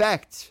to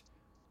affect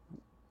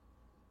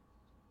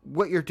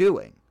what you're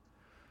doing.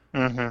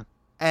 Mm-hmm.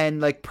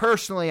 And like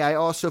personally, I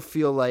also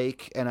feel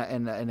like,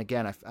 and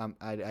again,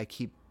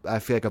 I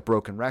feel like a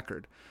broken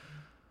record.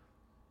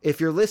 If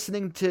you're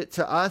listening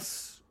to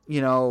us,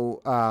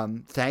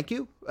 thank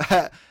you.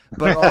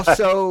 But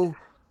also,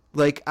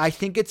 like, I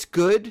think it's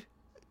good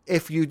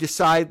if you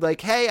decide,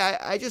 like, hey,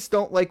 I just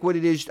don't like what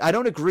it is. I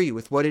don't agree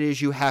with what it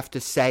is you have to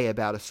say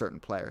about a certain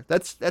player.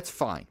 That's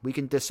fine. We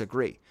can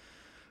disagree.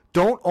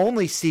 Don't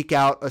only seek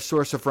out a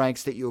source of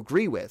ranks that you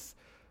agree with.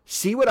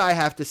 See what I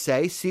have to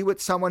say. See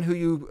what someone who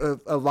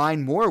you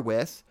align more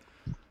with,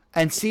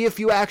 and see if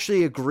you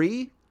actually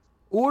agree,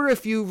 or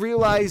if you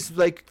realize,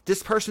 like,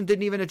 this person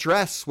didn't even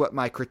address what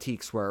my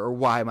critiques were or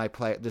why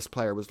this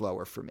player was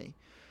lower for me.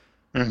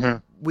 Mm-hmm.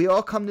 We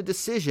all come to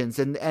decisions,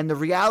 and the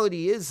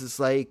reality is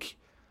like,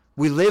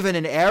 we live in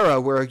an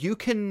era where you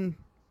can,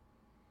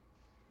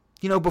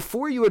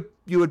 before you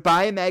would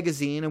buy a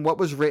magazine and what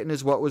was written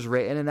is what was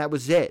written, and that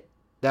was it.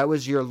 That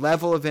was your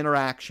level of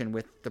interaction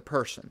with the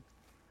person.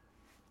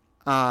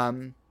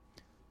 And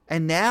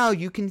now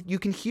you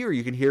can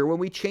hear when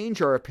we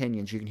change our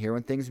opinions. You can hear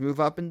when things move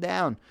up and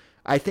down.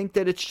 I think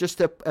that it's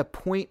just a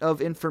point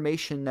of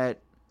information that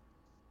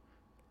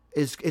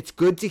it's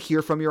good to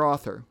hear from your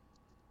author.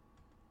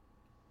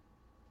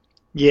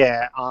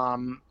 Yeah,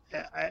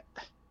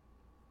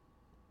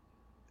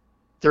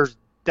 there's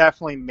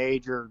definitely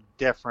major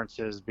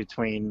differences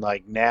between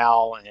like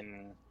now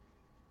and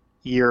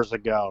years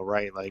ago,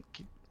 right? Like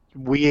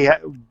we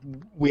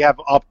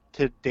have up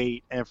to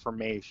date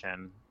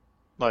information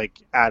like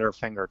at our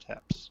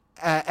fingertips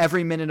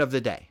Every minute of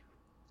the day.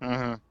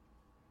 Mm-hmm.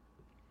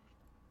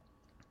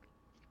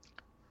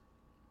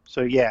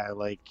 So yeah,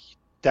 like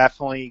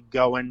definitely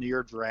go into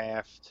your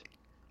draft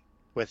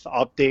with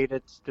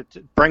updated.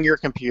 Bring your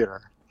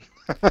computer.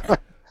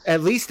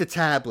 At least a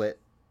tablet.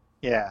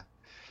 Yeah.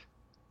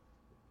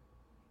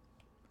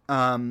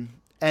 And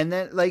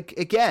then, like,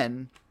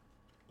 again,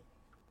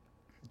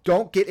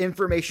 don't get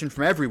information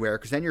from everywhere,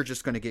 because then you're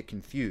just going to get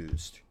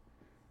confused.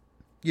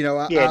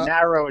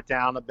 Narrow it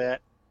down a bit.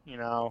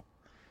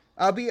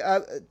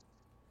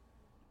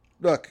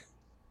 Look,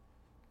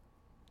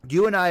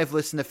 you and I have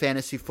listened to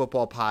Fantasy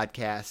Football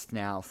Podcast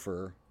now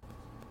for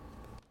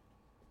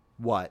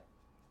what,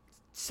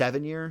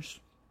 7 years?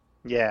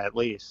 Yeah, at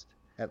least.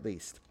 At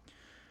least.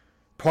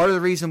 Part of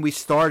the reason we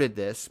started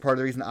this, part of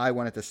the reason I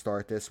wanted to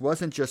start this,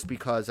 wasn't just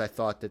because I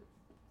thought that,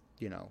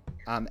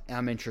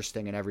 I'm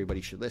interesting and everybody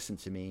should listen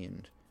to me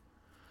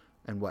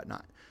and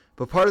whatnot.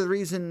 But part of the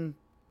reason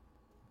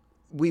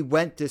we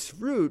went this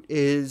route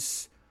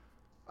is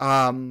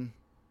there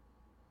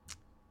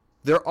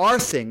are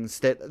things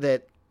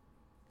that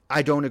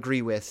I don't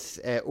agree with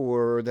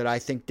or that I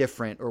think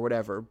different or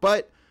whatever.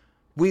 But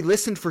we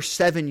listened for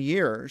 7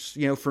 years,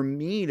 for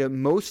me to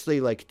mostly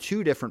like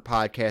 2 different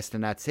podcasts,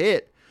 and that's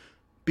it.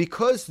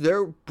 Because they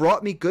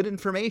brought me good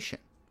information,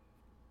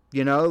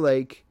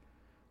 like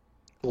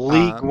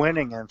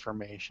league-winning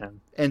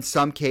information. In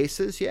some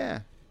cases,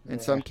 yeah.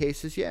 Some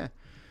cases, yeah.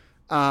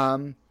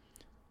 But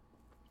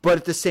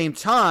at the same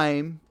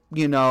time,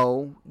 you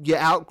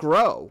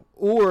outgrow,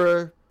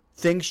 or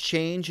things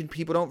change and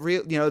people don't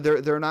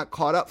they're not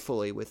caught up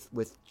fully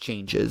with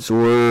changes,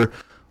 or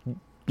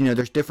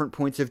there's different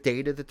points of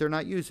data that they're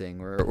not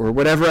using, or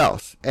whatever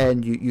else,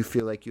 and you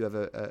feel like you have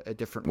a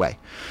different way.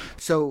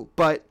 So,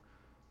 but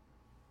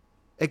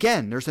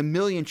again, there's a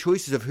million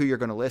choices of who you're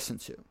going to listen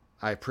to.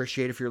 I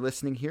appreciate if you're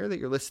listening here that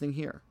you're listening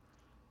here.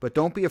 But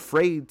don't be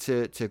afraid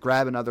to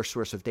grab another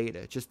source of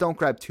data. Just don't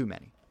grab too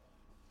many.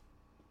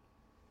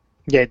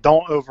 Yeah,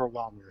 don't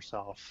overwhelm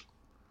yourself,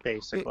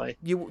 basically.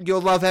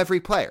 You'll love every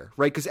player,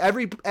 right? Because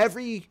every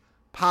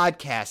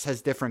podcast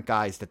has different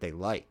guys that they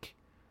like.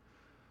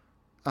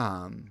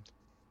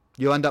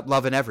 You'll end up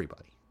loving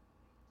everybody.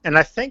 And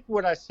I think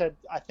I said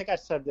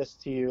this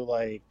to you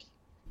like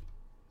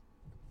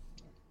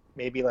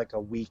maybe like a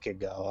week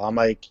ago. I'm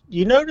like,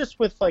 you notice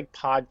with like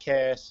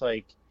podcasts,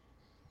 like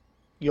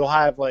you'll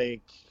have like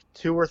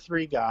 2 or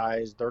 3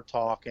 guys, they're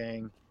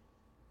talking,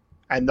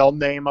 and they'll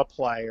name a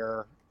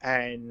player,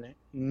 and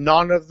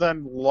none of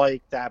them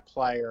like that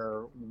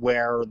player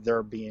where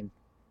they're being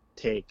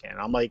taken.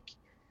 I'm like,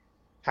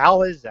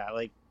 how is that?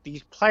 Like,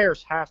 these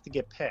players have to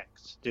get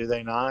picks, do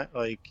they not?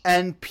 Like,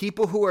 and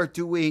people who are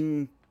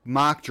doing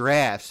mock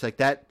drafts like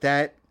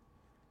that.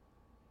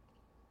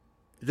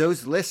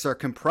 Those lists are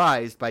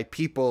comprised by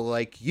people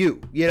like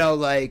you,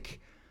 like,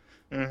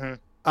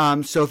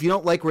 mm-hmm. So if you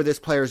don't like where this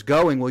player's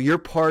going, well, you're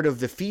part of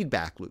the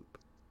feedback loop.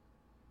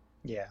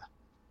 Yeah.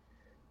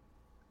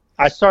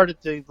 I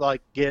started to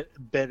like get a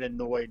bit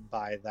annoyed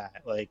by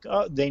that. Like,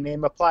 oh, they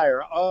name a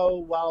player. Oh,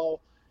 well,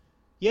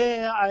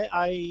 yeah,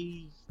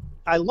 I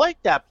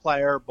like that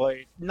player, but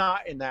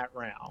not in that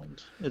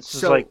round. It's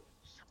just like,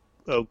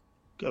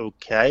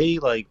 okay,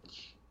 like.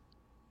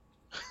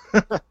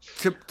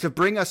 to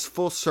bring us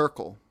full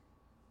circle,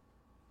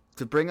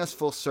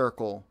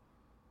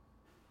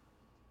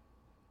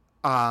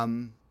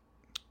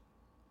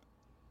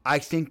 I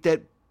think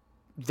that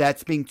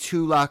that's being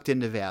too locked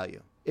into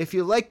value. If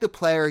you like the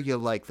player, you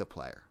like the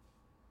player.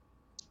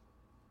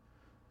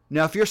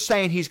 Now, if you're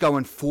saying he's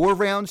going 4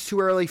 rounds too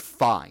early,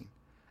 fine.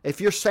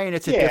 If you're saying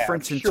it's a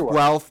difference in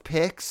 12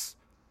 picks,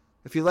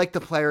 if you like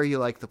the player, you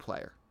like the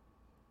player.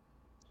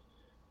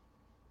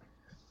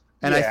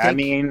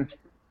 And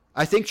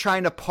I think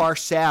trying to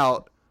parse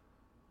out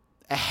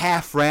a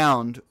half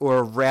round or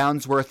a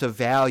round's worth of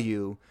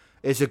value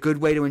is a good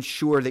way to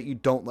ensure that you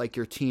don't like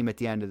your team at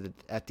the end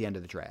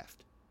of the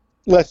draft.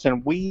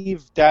 Listen,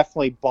 we've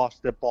definitely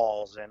busted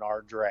balls in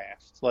our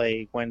draft.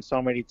 Like when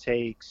somebody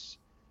takes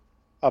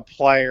a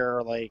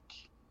player like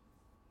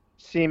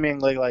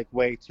seemingly like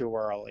way too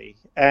early,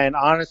 and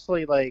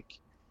honestly, like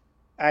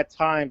at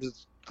times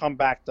it's come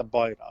back to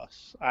bite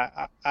us.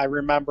 I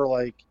remember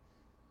like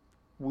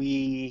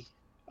we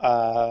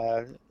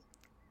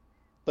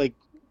like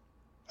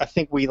I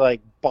think we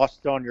like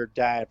busted on your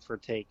dad for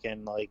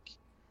taking like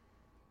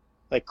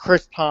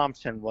Chris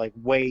Thompson like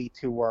way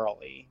too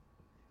early.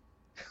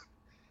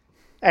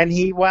 And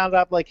he wound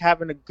up like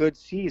having a good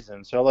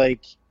season. So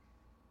like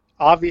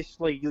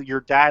obviously your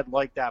dad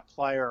liked that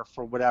player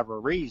for whatever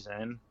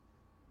reason.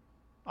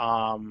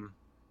 And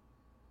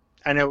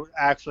it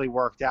actually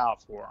worked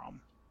out for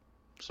him.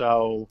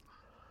 So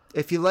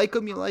if you like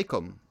him, you like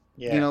him.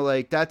 Yeah. You know,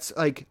 like that's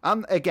like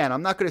I'm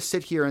not going to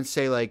sit here and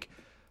say like,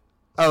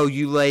 oh,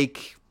 you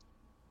like,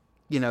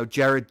 you know,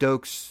 Jared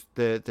Dokes,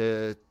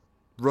 the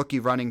rookie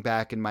running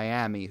back in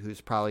Miami,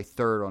 who's probably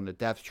 3rd on the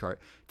depth chart.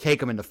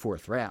 Take him in the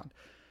 4th round.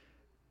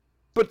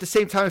 But at the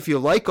same time, if you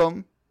like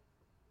him,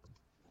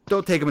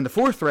 don't take him in the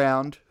 4th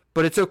round.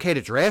 But it's okay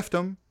to draft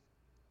him.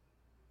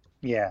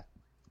 Yeah.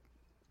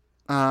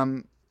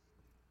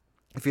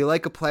 If you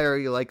like a player,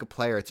 you like a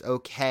player. It's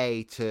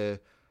okay to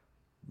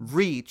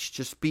reach.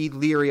 Just be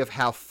leery of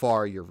how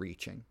far you're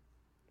reaching.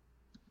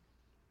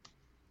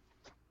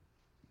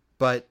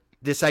 But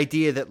this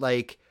idea that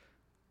like,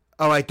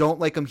 oh, I don't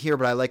like him here,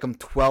 but I like him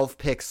 12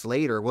 picks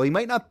later. Well, he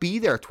might not be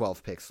there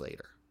 12 picks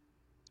later.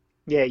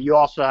 Yeah, you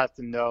also have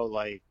to know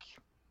like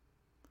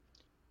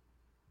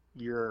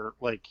your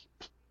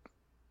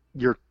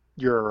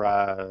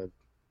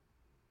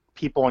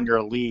people in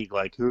your league,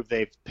 like who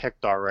they've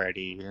picked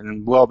already,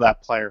 and will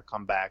that player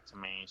come back to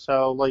me?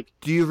 So like,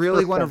 do you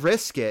really want to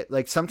risk it?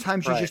 Like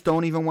sometimes you just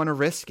don't even want to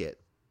risk it.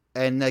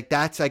 And like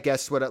that's, I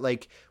guess, what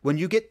like when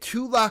you get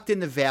too locked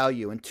into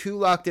value and too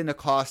locked into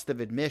cost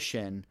of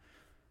admission,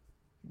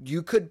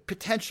 you could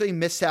potentially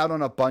miss out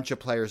on a bunch of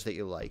players that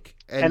you like.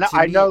 And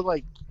I know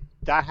like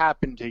that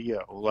happened to you.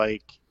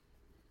 Like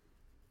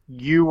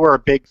you were a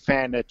big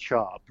fan of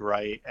Chubb,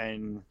 right?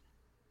 And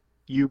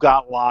you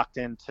got locked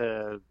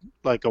into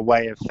like a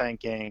way of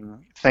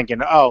thinking,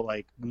 oh,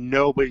 like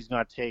nobody's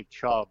going to take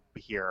Chubb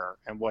here.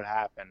 And what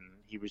happened?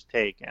 He was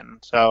taken.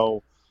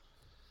 So,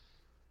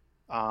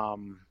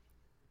 to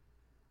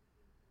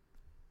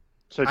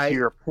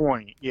your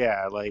point,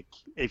 yeah, like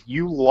if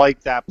you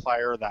like that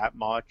player that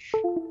much,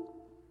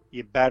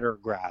 you better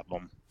grab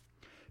him.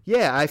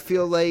 Yeah, I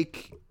feel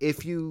like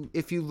if you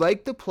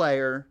like the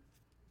player,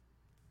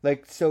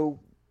 like so,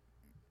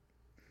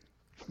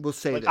 we'll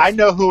say like, this. I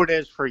know who it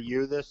is for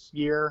you this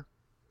year.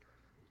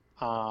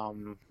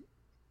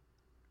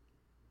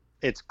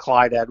 It's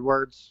Clyde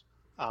Edwards.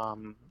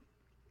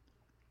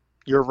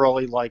 You're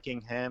really liking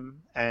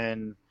him,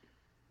 and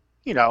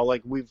you know,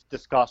 like we've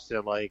discussed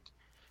it, like.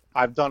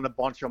 I've done a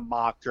bunch of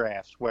mock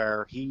drafts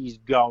where he's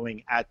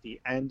going at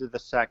the end of the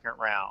 2nd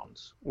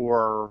round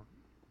or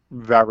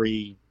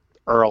very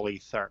early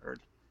 3rd.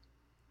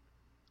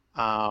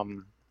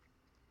 And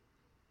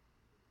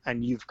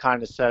you've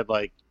kind of said,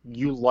 like,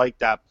 you like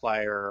that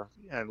player,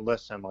 and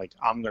listen, like,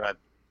 I'm going to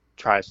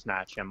try to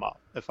snatch him up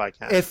if I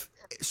can.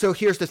 So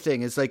here's the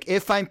thing, is like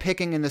if I'm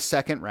picking in the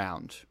 2nd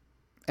round,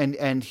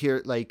 and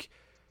here, like,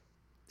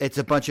 it's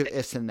a bunch of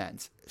ifs and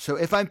thens. So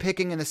if I'm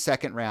picking in the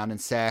 2nd round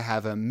and say I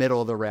have a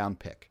middle of the round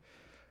pick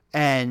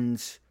and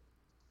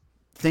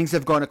things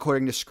have gone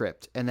according to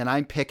script, and then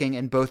I'm picking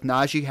and both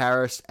Najee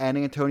Harris and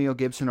Antonio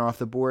Gibson are off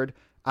the board,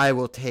 I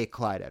will take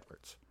Clyde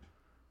Edwards.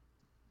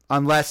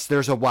 Unless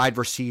there's a wide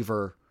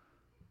receiver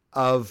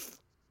of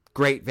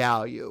great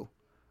value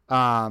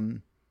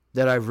that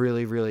I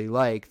really, really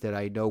like that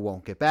I know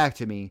won't get back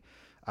to me.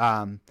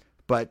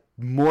 But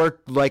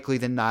more likely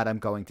than not, I'm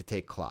going to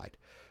take Clyde.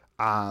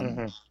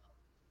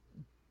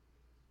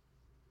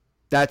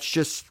 That's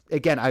just,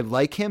 again, I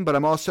like him, but I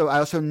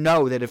also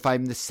know that if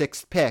I'm the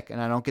 6th pick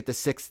and I don't get the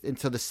 6th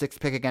until the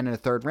 6th pick again in the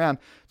 3rd round,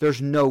 there's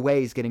no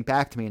way he's getting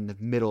back to me in the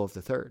middle of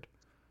the 3rd.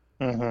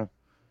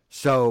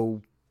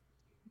 So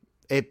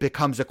it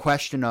becomes a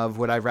question of,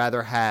 would I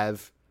rather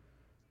have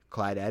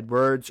Clyde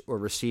Edwards or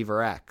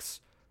receiver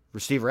X?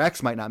 Receiver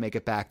X might not make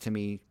it back to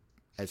me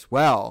as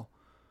well.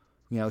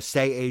 You know,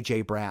 say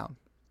AJ Brown.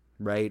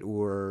 Right,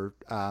 or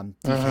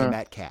DK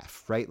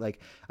Metcalf, right? Like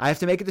I have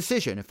to make a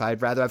decision if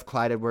I'd rather have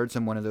Clyde Edwards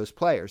than one of those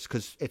players,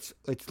 because it's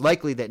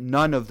likely that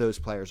none of those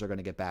players are going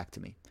to get back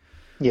to me.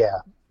 Yeah,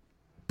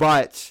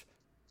 but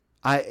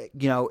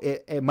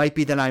it might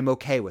be that I'm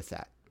okay with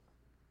that,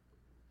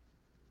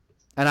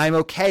 and I'm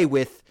okay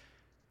with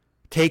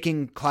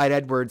taking Clyde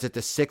Edwards at the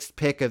 6th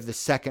pick of the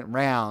 2nd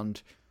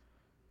round,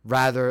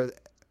 rather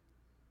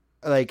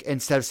like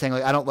instead of saying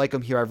like I don't like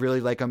him here, I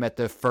really like him at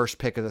the 1st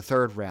pick of the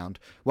 3rd round.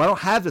 Well, I don't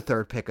have the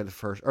 3rd pick of the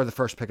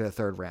 1st pick of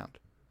the 3rd round.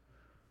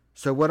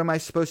 So what am I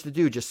supposed to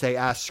do? Just say,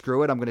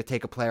 screw it, I'm going to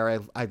take a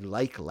player I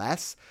like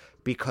less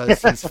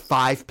because he's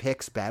 5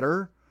 picks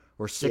better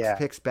or 6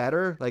 picks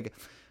better? Like,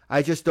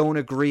 I just don't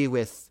agree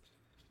with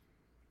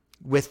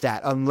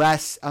that.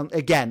 Unless,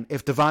 again,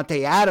 if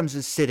Davante Adams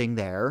is sitting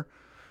there,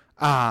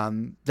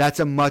 that's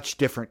a much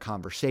different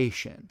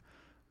conversation.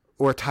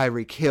 Or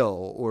Tyreek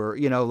Hill, or,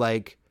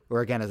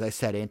 or again, as I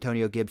said,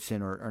 Antonio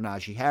Gibson or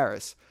Najee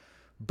Harris.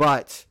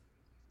 But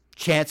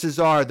chances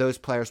are those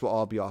players will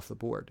all be off the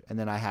board. And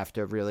then I have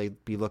to really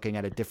be looking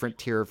at a different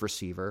tier of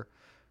receiver.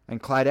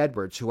 And Clyde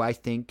Edwards, who I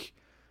think,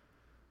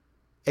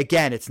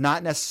 again, it's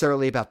not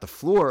necessarily about the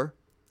floor.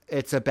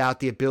 It's about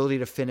the ability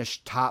to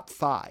finish top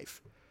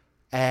 5.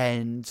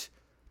 And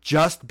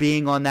just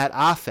being on that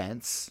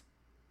offense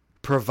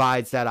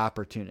provides that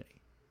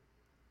opportunity.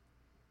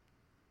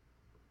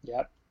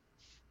 Yep.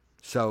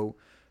 So,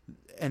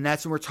 and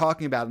that's what we're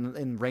talking about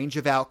in range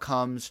of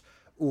outcomes,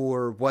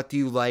 or what do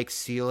you like,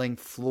 ceiling,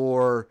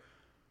 floor,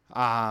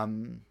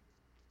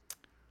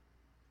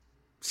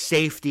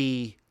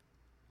 safety,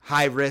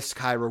 high risk,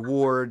 high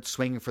reward,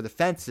 swinging for the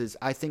fences.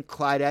 I think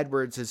Clyde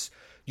Edwards is,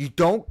 you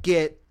don't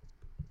get,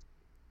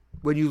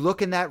 when you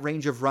look in that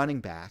range of running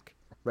back,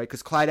 right?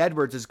 Because Clyde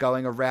Edwards is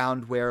going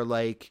around where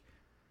like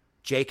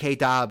J.K.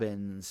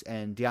 Dobbins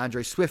and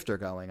DeAndre Swift are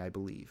going, I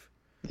believe.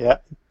 Yeah,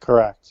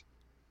 correct.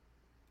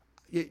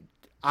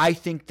 I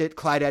think that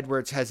Clyde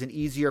Edwards has an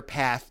easier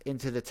path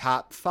into the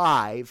top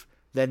 5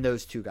 than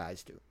those two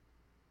guys do.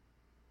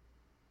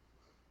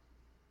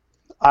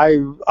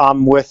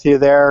 I'm with you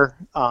there.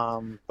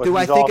 But Do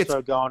I he's think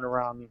also going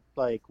around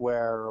like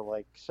where,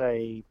 like,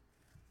 say,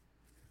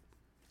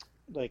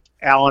 like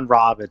Allen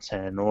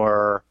Robinson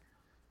or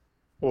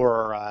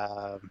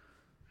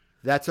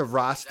that's a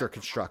roster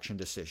construction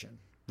decision,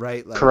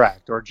 right? Like,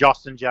 correct, or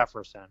Justin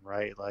Jefferson,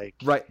 right? Like,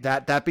 right,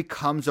 that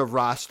becomes a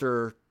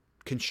roster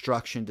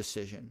construction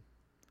decision.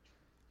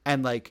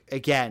 And like,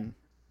 again,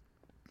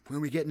 when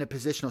we get into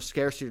positional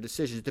scarcity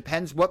decisions, it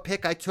depends what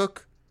pick I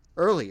took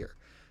earlier.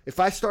 If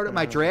I started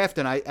my draft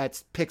and I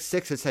at pick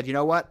 6 and said, you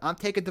know what, I'm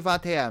taking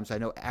Davante Adams. I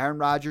know Aaron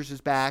Rodgers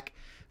is back.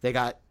 They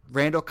got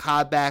Randall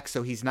Cobb back,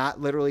 so he's not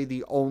literally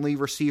the only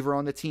receiver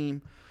on the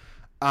team.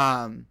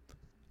 I'm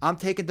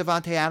taking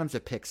Davante Adams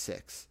at pick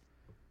 6.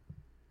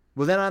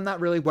 Well, then I'm not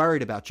really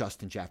worried about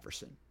Justin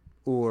Jefferson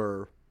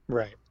or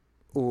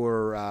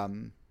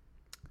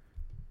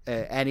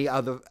any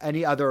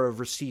other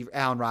receiver,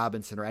 Allen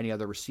Robinson, or any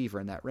other receiver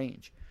in that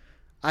range.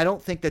 I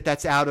don't think that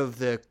that's out of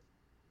the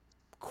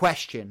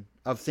question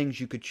of things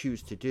you could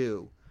choose to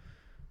do.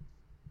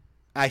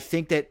 I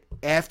think that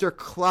after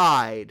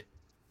Clyde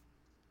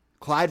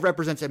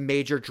represents a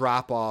major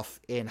drop-off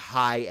in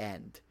high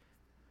end.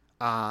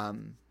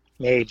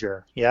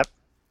 Major, yep.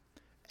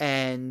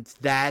 And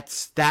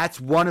that's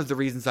one of the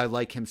reasons I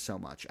like him so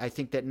much. I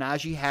think that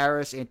Najee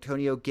Harris,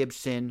 Antonio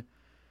Gibson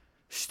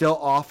still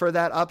offer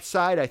that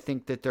upside. I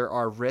think that there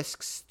are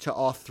risks to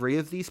all 3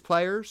 of these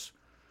players.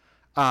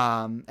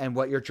 And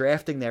what you're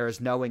drafting there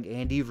is knowing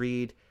Andy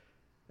Reid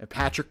and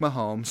Patrick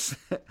Mahomes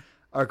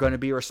are going to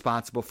be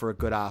responsible for a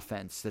good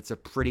offense. That's a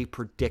pretty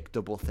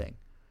predictable thing.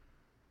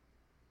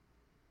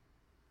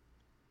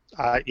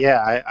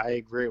 Yeah, I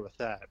agree with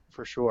that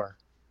for sure.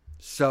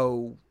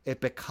 So it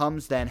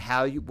becomes then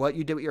what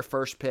you did with your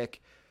first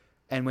pick,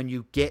 and when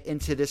you get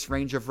into this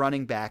range of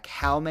running back,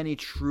 how many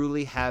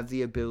truly have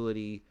the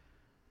ability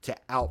to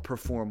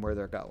outperform where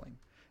they're going.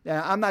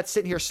 Now, I'm not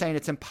sitting here saying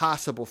it's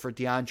impossible for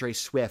DeAndre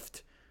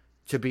Swift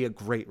to be a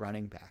great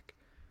running back,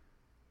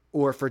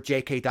 or for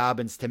J.K.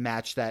 Dobbins to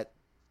match that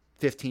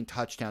 15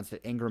 touchdowns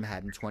that Ingram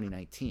had in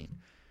 2019.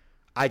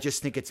 I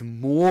just think it's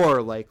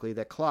more likely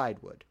that Clyde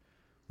would,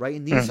 right?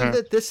 And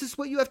this is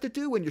what you have to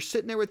do when you're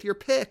sitting there with your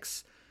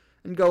picks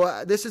and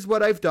go, this is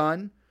what I've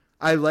done.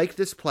 I like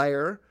this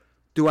player.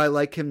 Do I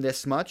like him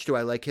this much? Do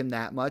I like him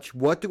that much?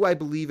 What do I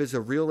believe is a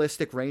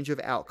realistic range of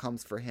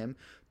outcomes for him?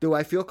 Do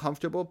I feel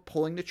comfortable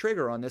pulling the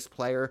trigger on this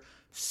player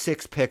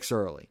 6 picks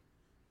early?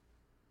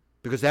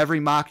 Because every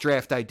mock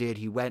draft I did,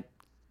 he went,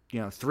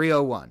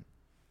 301.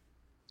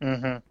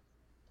 Mm-hmm.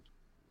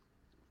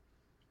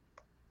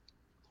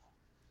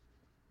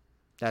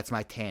 That's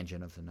my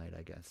tangent of the night,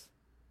 I guess.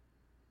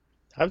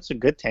 That's a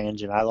good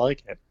tangent. I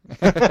like it.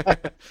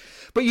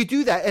 But you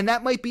do that, and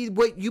that might be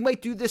what you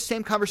might do. This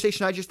same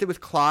conversation I just did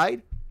with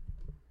Clyde,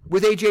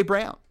 with AJ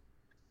Brown,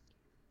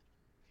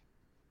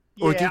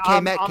 or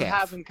DK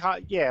Metcalf.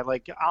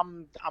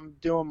 I'm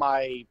doing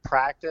my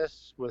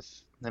practice with.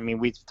 I mean,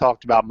 we've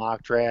talked about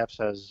mock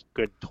drafts as a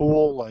good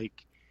tool.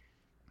 Like,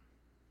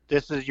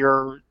 this is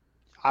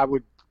I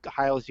would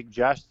highly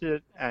suggest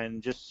it,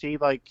 and just see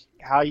like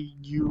how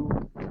your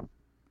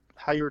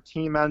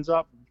team ends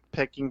up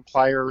picking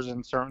players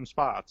in certain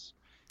spots.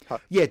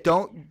 Yeah,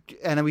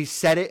 and we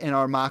said it in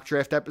our mock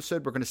draft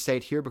episode. We're going to say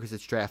it here because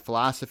it's draft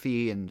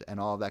philosophy and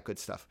all of that good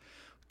stuff.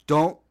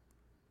 Don't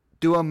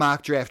do a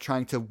mock draft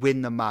trying to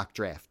win the mock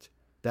draft.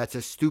 That's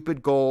a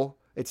stupid goal.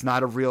 It's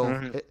not a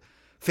real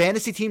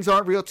fantasy teams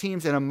aren't real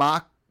teams, and a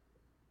mock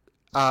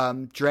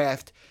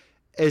draft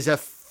is a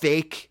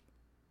fake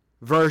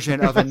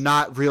version of a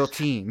not real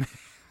team.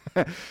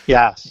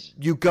 Yes.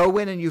 You go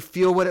in and you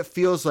feel what it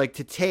feels like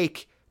to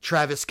take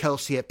Travis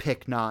Kelce at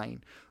pick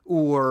 9,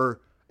 or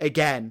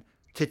again,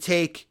 to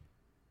take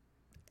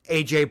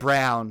AJ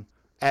Brown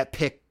at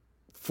pick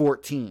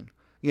 14.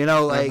 You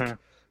know, like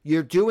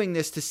you're doing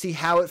this to see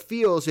how it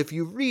feels if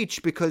you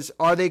reach, because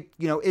are they,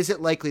 you know, is it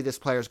likely this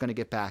player is going to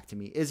get back to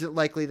me? Is it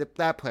likely that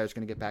that player is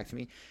going to get back to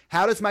me?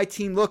 How does my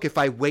team look if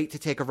I wait to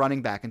take a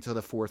running back until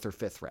the 4th or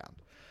 5th round?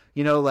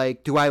 You know,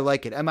 like, do I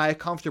like it? Am I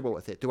comfortable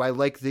with it? Do I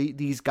like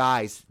these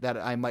guys that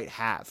I might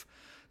have?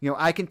 You know,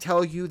 I can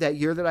tell you that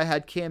year that I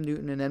had Cam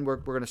Newton, and then we're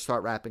going to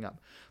start wrapping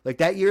up. Like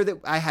that year that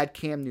I had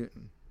Cam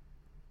Newton,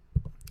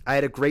 I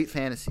had a great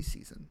fantasy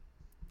season.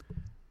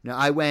 Now,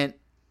 I went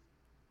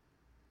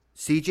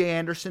C.J.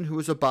 Anderson, who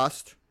was a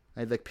bust.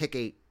 I had like pick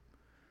 8.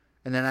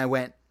 And then I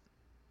went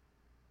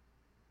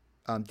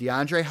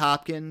DeAndre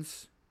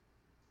Hopkins.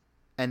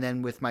 And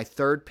then with my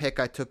 3rd pick,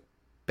 I took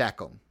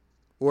Beckham.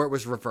 Or it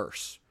was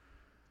reverse.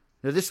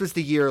 Now, this was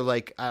the year,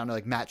 like, I don't know,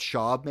 like Matt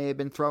Schaub may have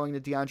been throwing to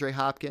DeAndre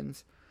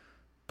Hopkins.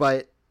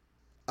 But,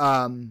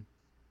 and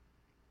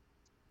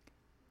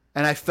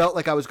I felt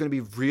like I was going to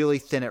be really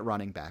thin at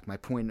running back. My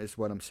point is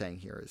what I'm saying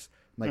here is,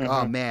 I'm like,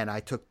 oh man,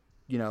 I took,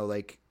 you know,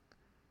 like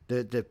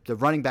the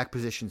running back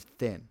position's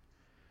thin.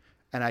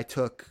 And I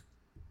took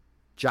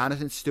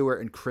Jonathan Stewart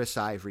and Chris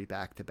Ivory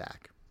back to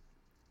back.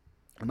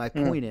 And my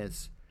point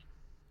is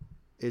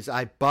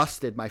I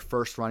busted my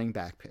first running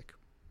back pick.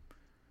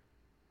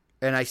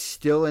 And I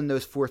still, in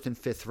those 4th and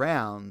 5th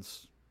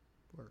rounds,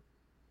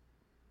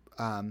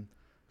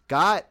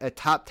 got a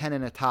top 10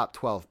 and a top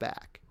 12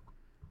 back.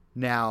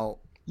 Now,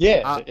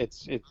 yeah,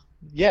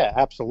 yeah,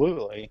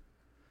 absolutely.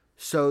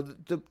 So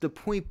the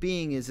point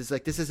being is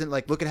like, this isn't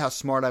like, look at how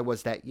smart I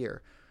was that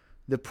year.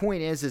 The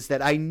point is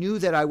that I knew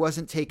that I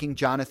wasn't taking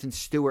Jonathan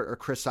Stewart or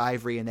Chris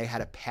Ivory, and they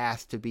had a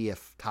path to be a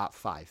top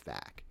 5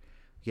 back.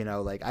 You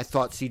know, like I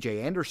thought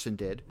C.J. Anderson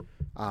did.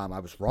 I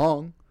was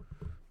wrong,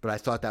 but I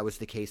thought that was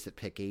the case at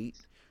pick 8.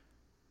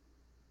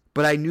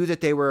 But I knew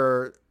that they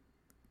were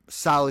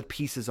solid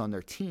pieces on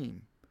their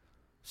team.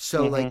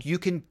 So, like, you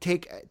can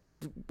take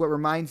what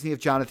reminds me of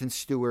Jonathan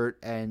Stewart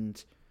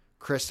and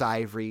Chris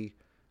Ivory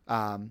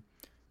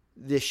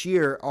this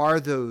year are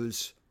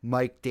those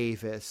Mike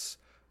Davis,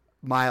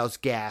 Myles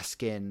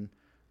Gaskin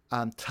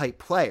type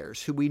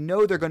players who we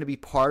know they're going to be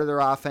part of their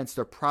offense.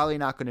 They're probably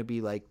not going to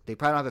be like, they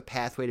probably don't have a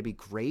pathway to be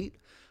great,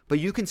 but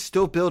you can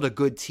still build a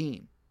good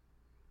team.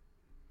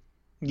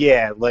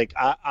 Yeah, like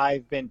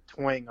I've been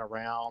toying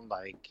around,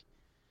 like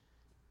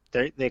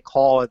they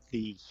call it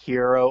the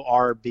hero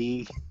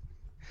RB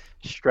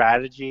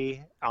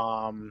strategy.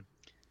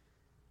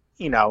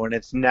 You know, and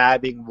it's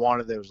nabbing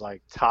one of those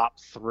like top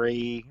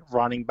 3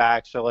 running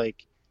backs. So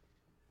like,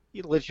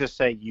 let's just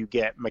say you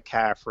get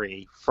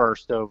McCaffrey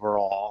first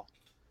overall,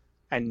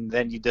 and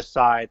then you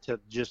decide to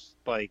just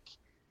like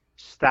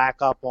stack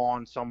up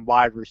on some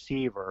wide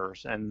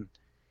receivers, and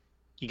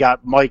you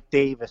got Mike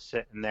Davis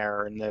sitting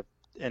there in the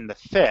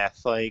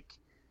 5th. Like,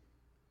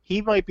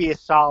 he might be a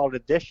solid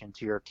addition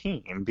to your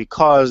team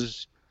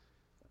because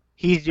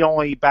he's the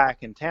only back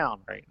in town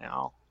right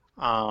now.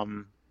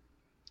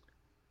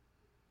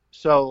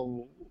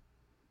 So,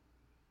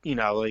 you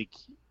know, like,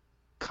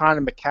 kind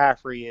of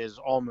McCaffrey is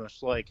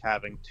almost like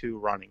having 2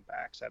 running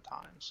backs at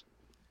times.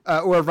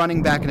 Or a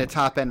running back and a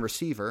top-end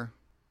receiver.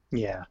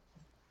 Yeah.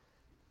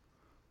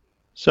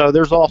 So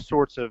there's all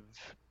sorts of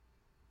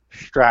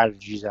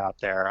strategies out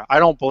there. I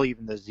don't believe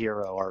in the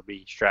 0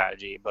 RB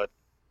strategy, but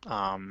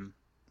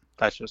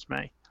that's just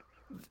me.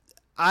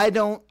 I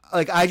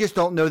just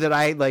don't know that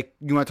I, like,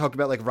 you want to talk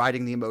about, like,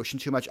 riding the emotion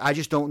too much. I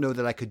just don't know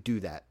that I could do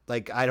that.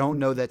 Like, I don't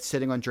know that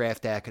sitting on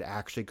draft day I could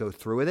actually go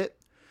through with it.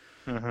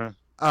 There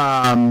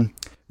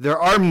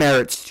are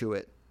merits to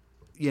it.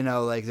 You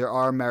know, like, there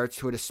are merits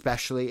to it,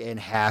 especially in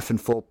half and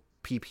full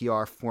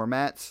PPR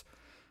formats.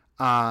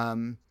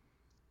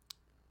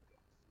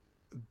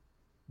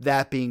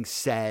 That being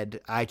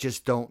said, I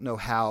just don't know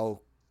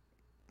how.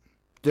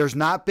 There's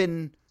not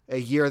been a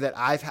year that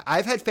I've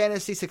had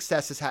fantasy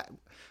successes,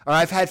 or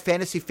I've had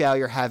fantasy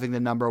failure having the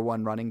number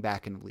 1 running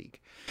back in the league.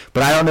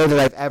 But I don't know that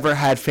I've ever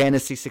had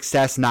fantasy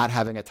success not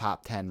having a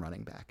top 10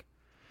 running back.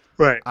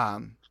 Right.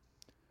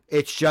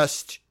 It's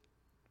just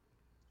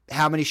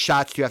how many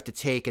shots do you have to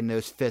take in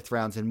those 5th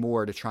rounds and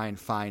more to try and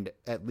find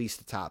at least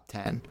a top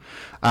 10.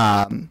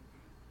 I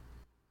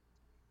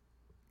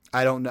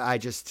don't know.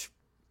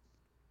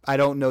 I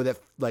don't know that,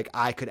 like,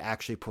 I could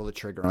actually pull the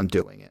trigger on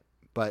doing it.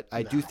 But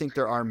I do think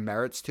there are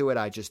merits to it.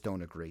 I just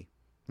don't agree.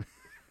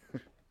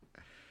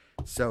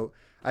 So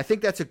I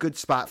think that's a good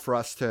spot for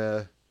us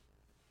to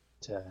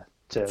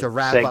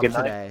wrap up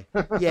today.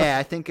 Yeah,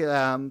 I think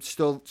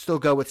still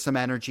go with some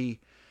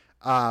energy.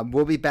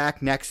 We'll be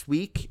back next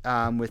week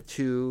with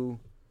 2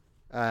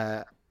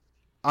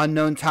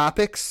 unknown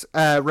topics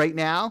right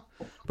now,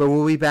 but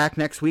we'll be back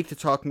next week to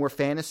talk more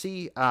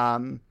fantasy.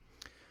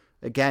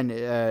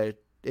 again,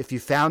 if you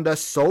found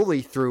us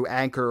solely through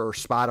Anchor or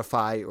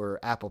Spotify or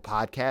Apple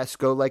Podcasts,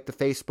 go like the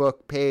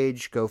Facebook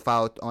page, go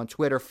follow on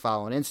Twitter,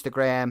 follow on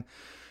Instagram,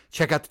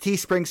 check out the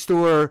Teespring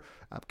store,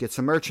 get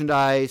some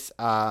merchandise,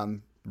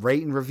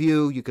 rate and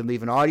review. You can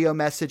leave an audio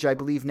message, I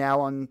believe, now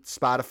on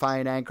Spotify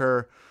and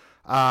Anchor.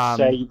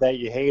 Say that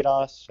you hate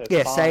us.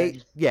 It's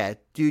fine.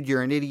 Dude,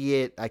 you're an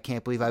idiot. I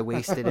can't believe I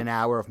wasted an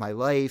hour of my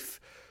life.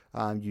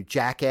 You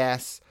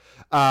jackass.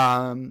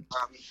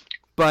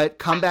 But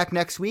come back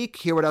next week,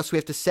 hear what else we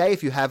have to say.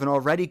 If you haven't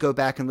already, go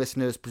back and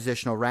listen to those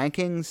positional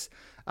rankings,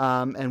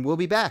 and we'll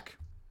be back.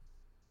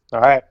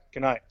 All right.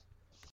 Good night.